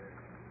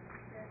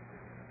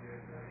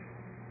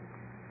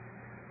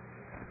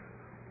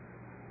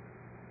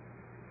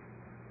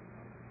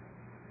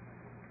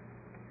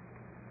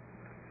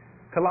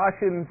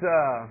 Colossians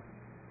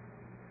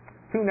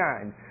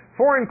 2:9.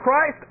 For in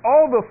Christ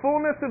all the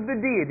fullness of the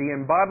deity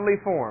in bodily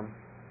form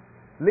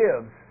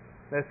lives.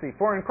 Let's see.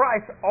 For in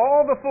Christ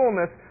all the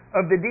fullness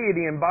of the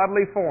deity in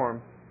bodily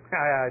form.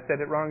 I said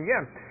it wrong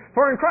again.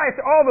 For in Christ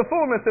all the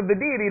fullness of the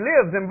deity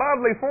lives in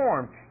bodily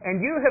form,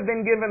 and you have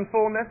been given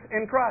fullness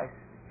in Christ,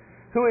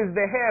 who is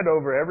the head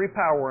over every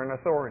power and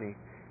authority.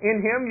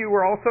 In Him you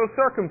were also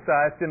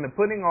circumcised in the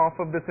putting off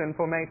of the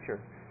sinful nature.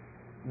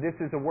 This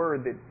is a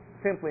word that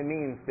simply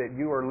means that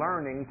you are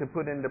learning to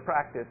put into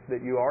practice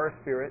that you are a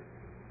spirit,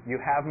 you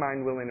have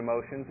mind, will, and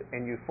emotions,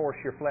 and you force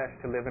your flesh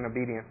to live in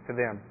obedience to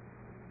them.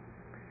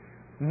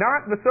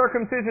 Not the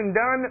circumcision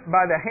done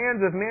by the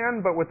hands of men,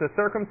 but with the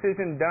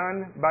circumcision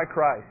done by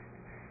Christ,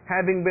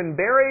 having been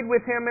buried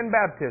with Him in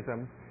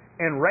baptism,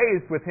 and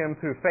raised with Him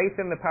through faith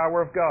in the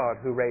power of God,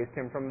 who raised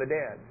Him from the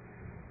dead.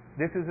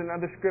 This is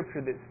another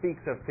scripture that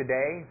speaks of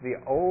today, the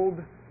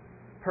old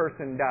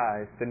person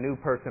dies, the new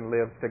person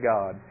lives to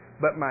God.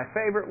 But my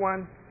favorite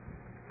one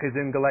is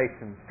in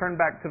Galatians. Turn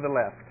back to the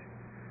left.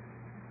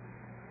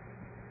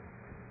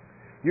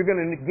 You're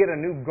going to get a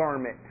new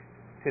garment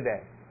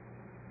today.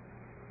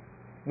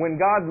 When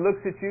God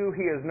looks at you,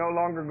 He is no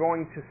longer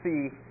going to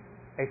see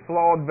a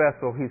flawed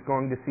vessel. He's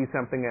going to see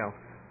something else.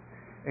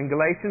 In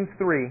Galatians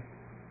 3,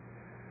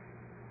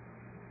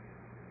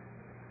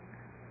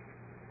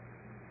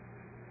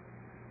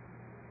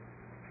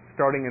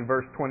 starting in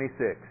verse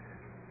 26,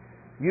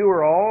 you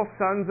are all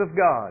sons of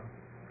God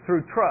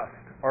through trust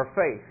or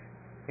faith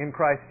in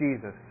Christ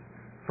Jesus.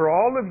 For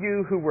all of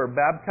you who were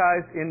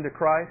baptized into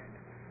Christ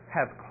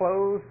have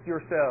clothed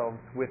yourselves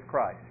with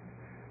Christ.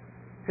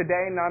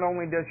 Today, not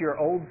only does your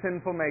old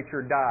sinful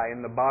nature die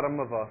in the bottom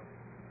of a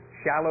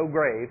shallow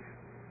grave,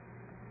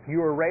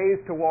 you are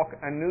raised to walk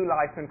a new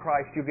life in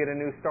Christ. You get a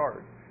new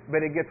start.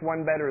 But it gets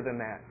one better than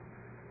that.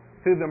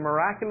 Through the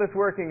miraculous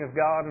working of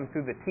God and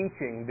through the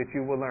teaching that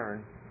you will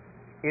learn,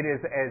 it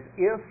is as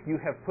if you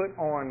have put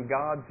on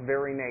God's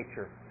very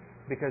nature,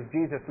 because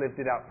Jesus lived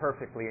it out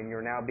perfectly, and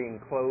you're now being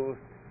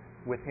clothed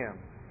with Him.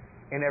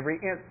 In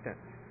every instant,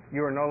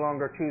 you are no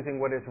longer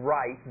choosing what is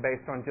right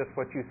based on just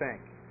what you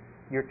think.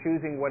 You're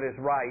choosing what is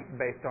right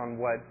based on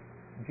what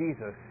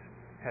Jesus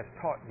has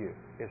taught you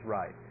is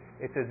right.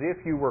 It's as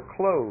if you were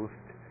clothed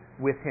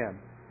with Him.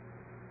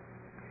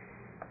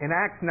 In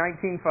Acts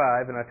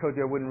 19:5, and I told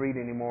you I wouldn't read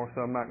anymore,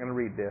 so I'm not going to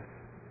read this.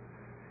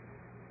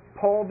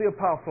 Paul the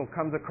Apostle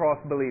comes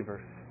across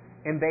believers,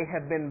 and they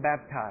have been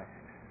baptized.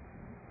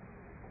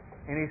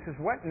 And he says,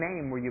 what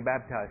name were you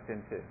baptized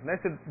into? And they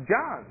said,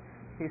 John's.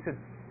 He said,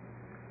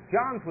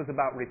 John's was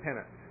about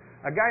repentance.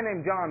 A guy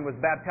named John was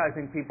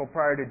baptizing people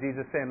prior to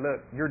Jesus saying,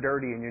 look, you're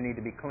dirty and you need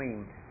to be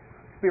cleaned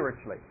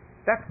spiritually.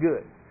 That's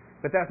good,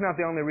 but that's not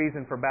the only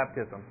reason for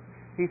baptism.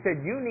 He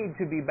said, you need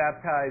to be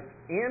baptized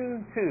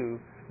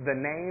into the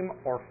name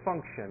or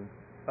function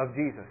of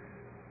Jesus.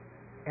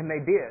 And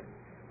they did.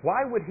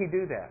 Why would He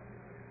do that?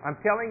 I'm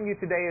telling you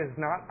today is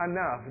not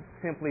enough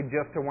simply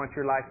just to want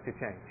your life to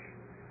change.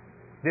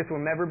 This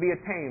will never be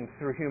attained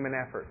through human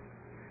effort.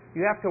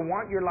 You have to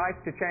want your life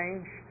to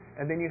change,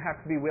 and then you have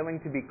to be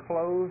willing to be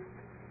clothed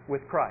with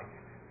Christ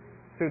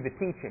through the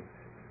teachings,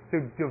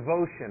 through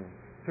devotion,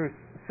 through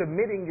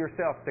submitting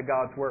yourself to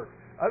God's work.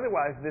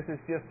 Otherwise, this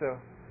is just a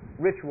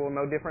ritual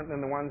no different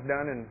than the ones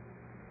done in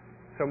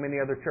so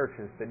many other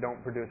churches that don't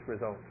produce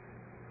results.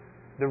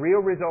 The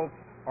real results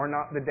are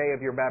not the day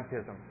of your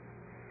baptism.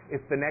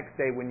 It's the next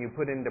day when you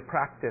put into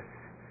practice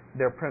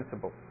their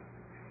principles.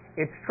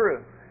 It's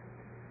true.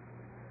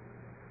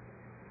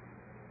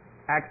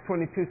 Acts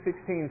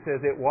 22:16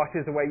 says it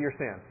washes away your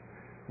sin,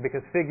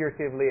 because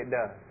figuratively it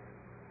does.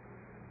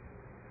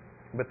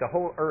 But the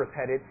whole earth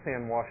had its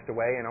sin washed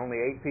away, and only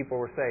 8 people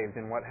were saved.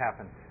 And what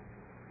happened?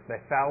 They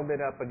fouled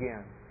it up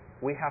again.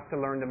 We have to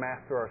learn to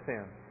master our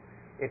sin.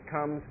 It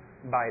comes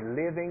by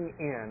living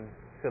in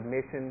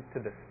submission to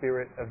the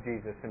Spirit of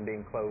Jesus and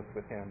being clothed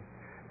with Him.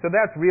 So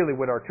that's really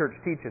what our church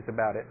teaches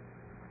about it.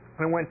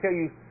 I want to tell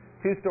you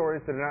 2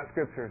 stories that are not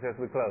scriptures as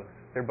we close.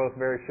 They're both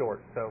very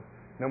short, so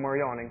no more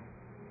yawning.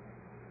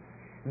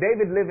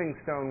 David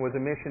Livingstone was a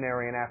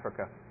missionary in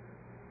Africa.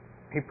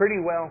 He pretty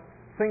well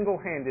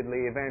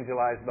single-handedly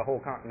evangelized the whole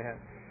continent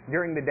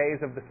during the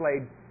days of the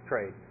slave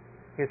trade.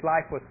 His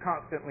life was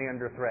constantly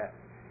under threat.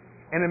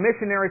 And a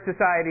missionary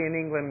society in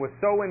England was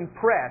so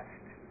impressed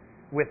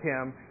with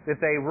him that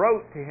they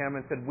wrote to him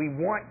and said, we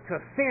want to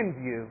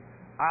send you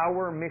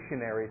our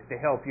missionaries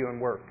to help you in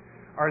work.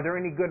 Are there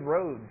any good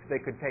roads they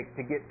could take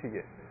to get to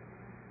you?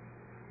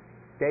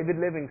 David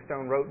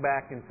Livingstone wrote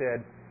back and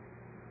said,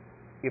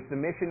 if the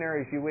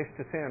missionaries you wish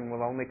to send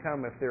will only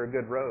come if there are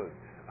good roads,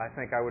 I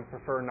think I would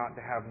prefer not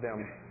to have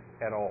them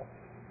at all.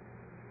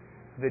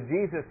 The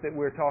Jesus that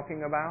we're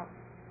talking about,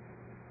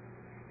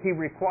 He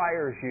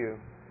requires you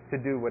to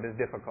do what is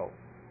difficult.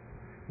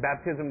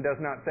 Baptism does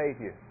not save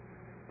you.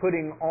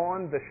 Putting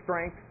on the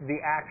strength, the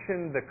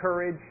action, the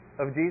courage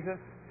of Jesus,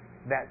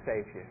 that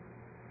saves you.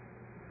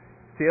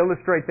 To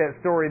illustrate that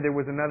story, there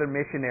was another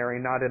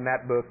missionary, not in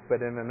that book,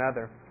 but in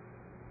another,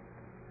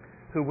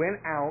 who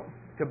went out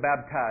to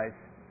baptize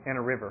in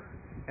a river.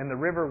 And the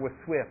river was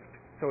swift,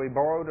 so he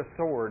borrowed a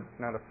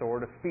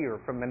spear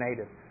from the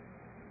natives.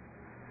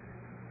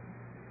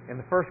 And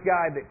the first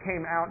guy that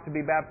came out to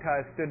be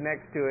baptized stood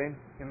next to him,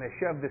 and they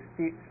shoved the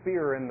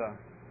spear in the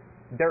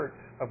dirt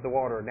of the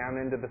water down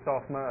into the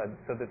soft mud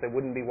so that they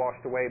wouldn't be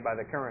washed away by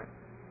the current.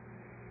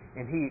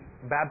 And he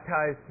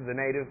baptized the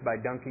native by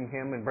dunking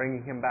him and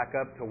bringing him back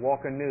up to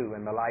walk anew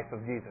in the life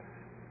of Jesus.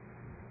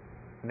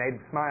 The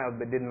native smiled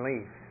but didn't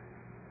leave.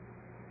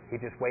 He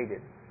just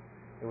waited.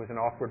 It was an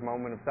awkward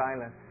moment of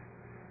silence.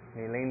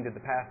 And he leaned to the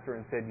pastor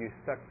and said, "You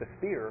stuck the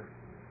spear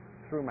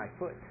through my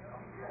foot."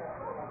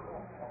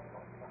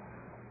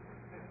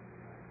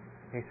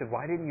 He said,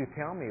 "Why didn't you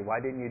tell me? Why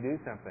didn't you do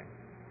something?"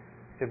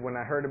 He said, "When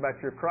I heard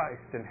about your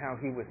Christ and how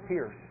he was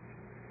pierced,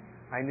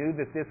 I knew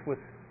that this was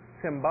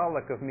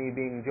symbolic of me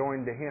being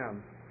joined to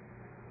him,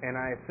 and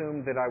I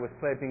assumed that I was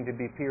pledging to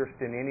be pierced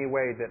in any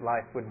way that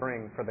life would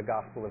bring for the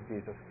gospel of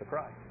Jesus the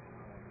Christ.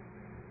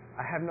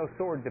 I have no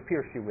sword to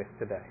pierce you with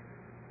today.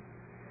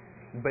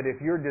 But if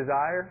your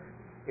desire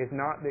is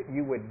not that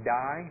you would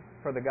die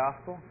for the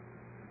gospel,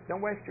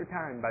 don't waste your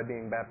time by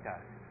being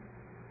baptized.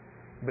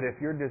 But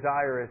if your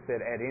desire is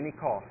that at any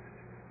cost,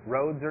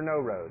 roads or no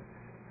roads,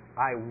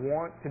 I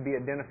want to be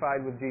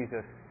identified with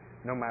Jesus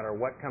no matter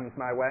what comes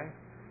my way,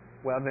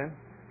 well then,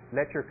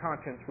 let your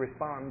conscience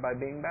respond by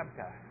being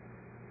baptized."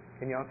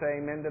 Can y'all say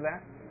amen to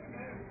that?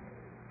 Amen.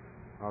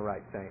 All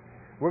right, saints.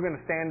 We're going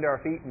to stand to our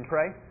feet and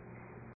pray.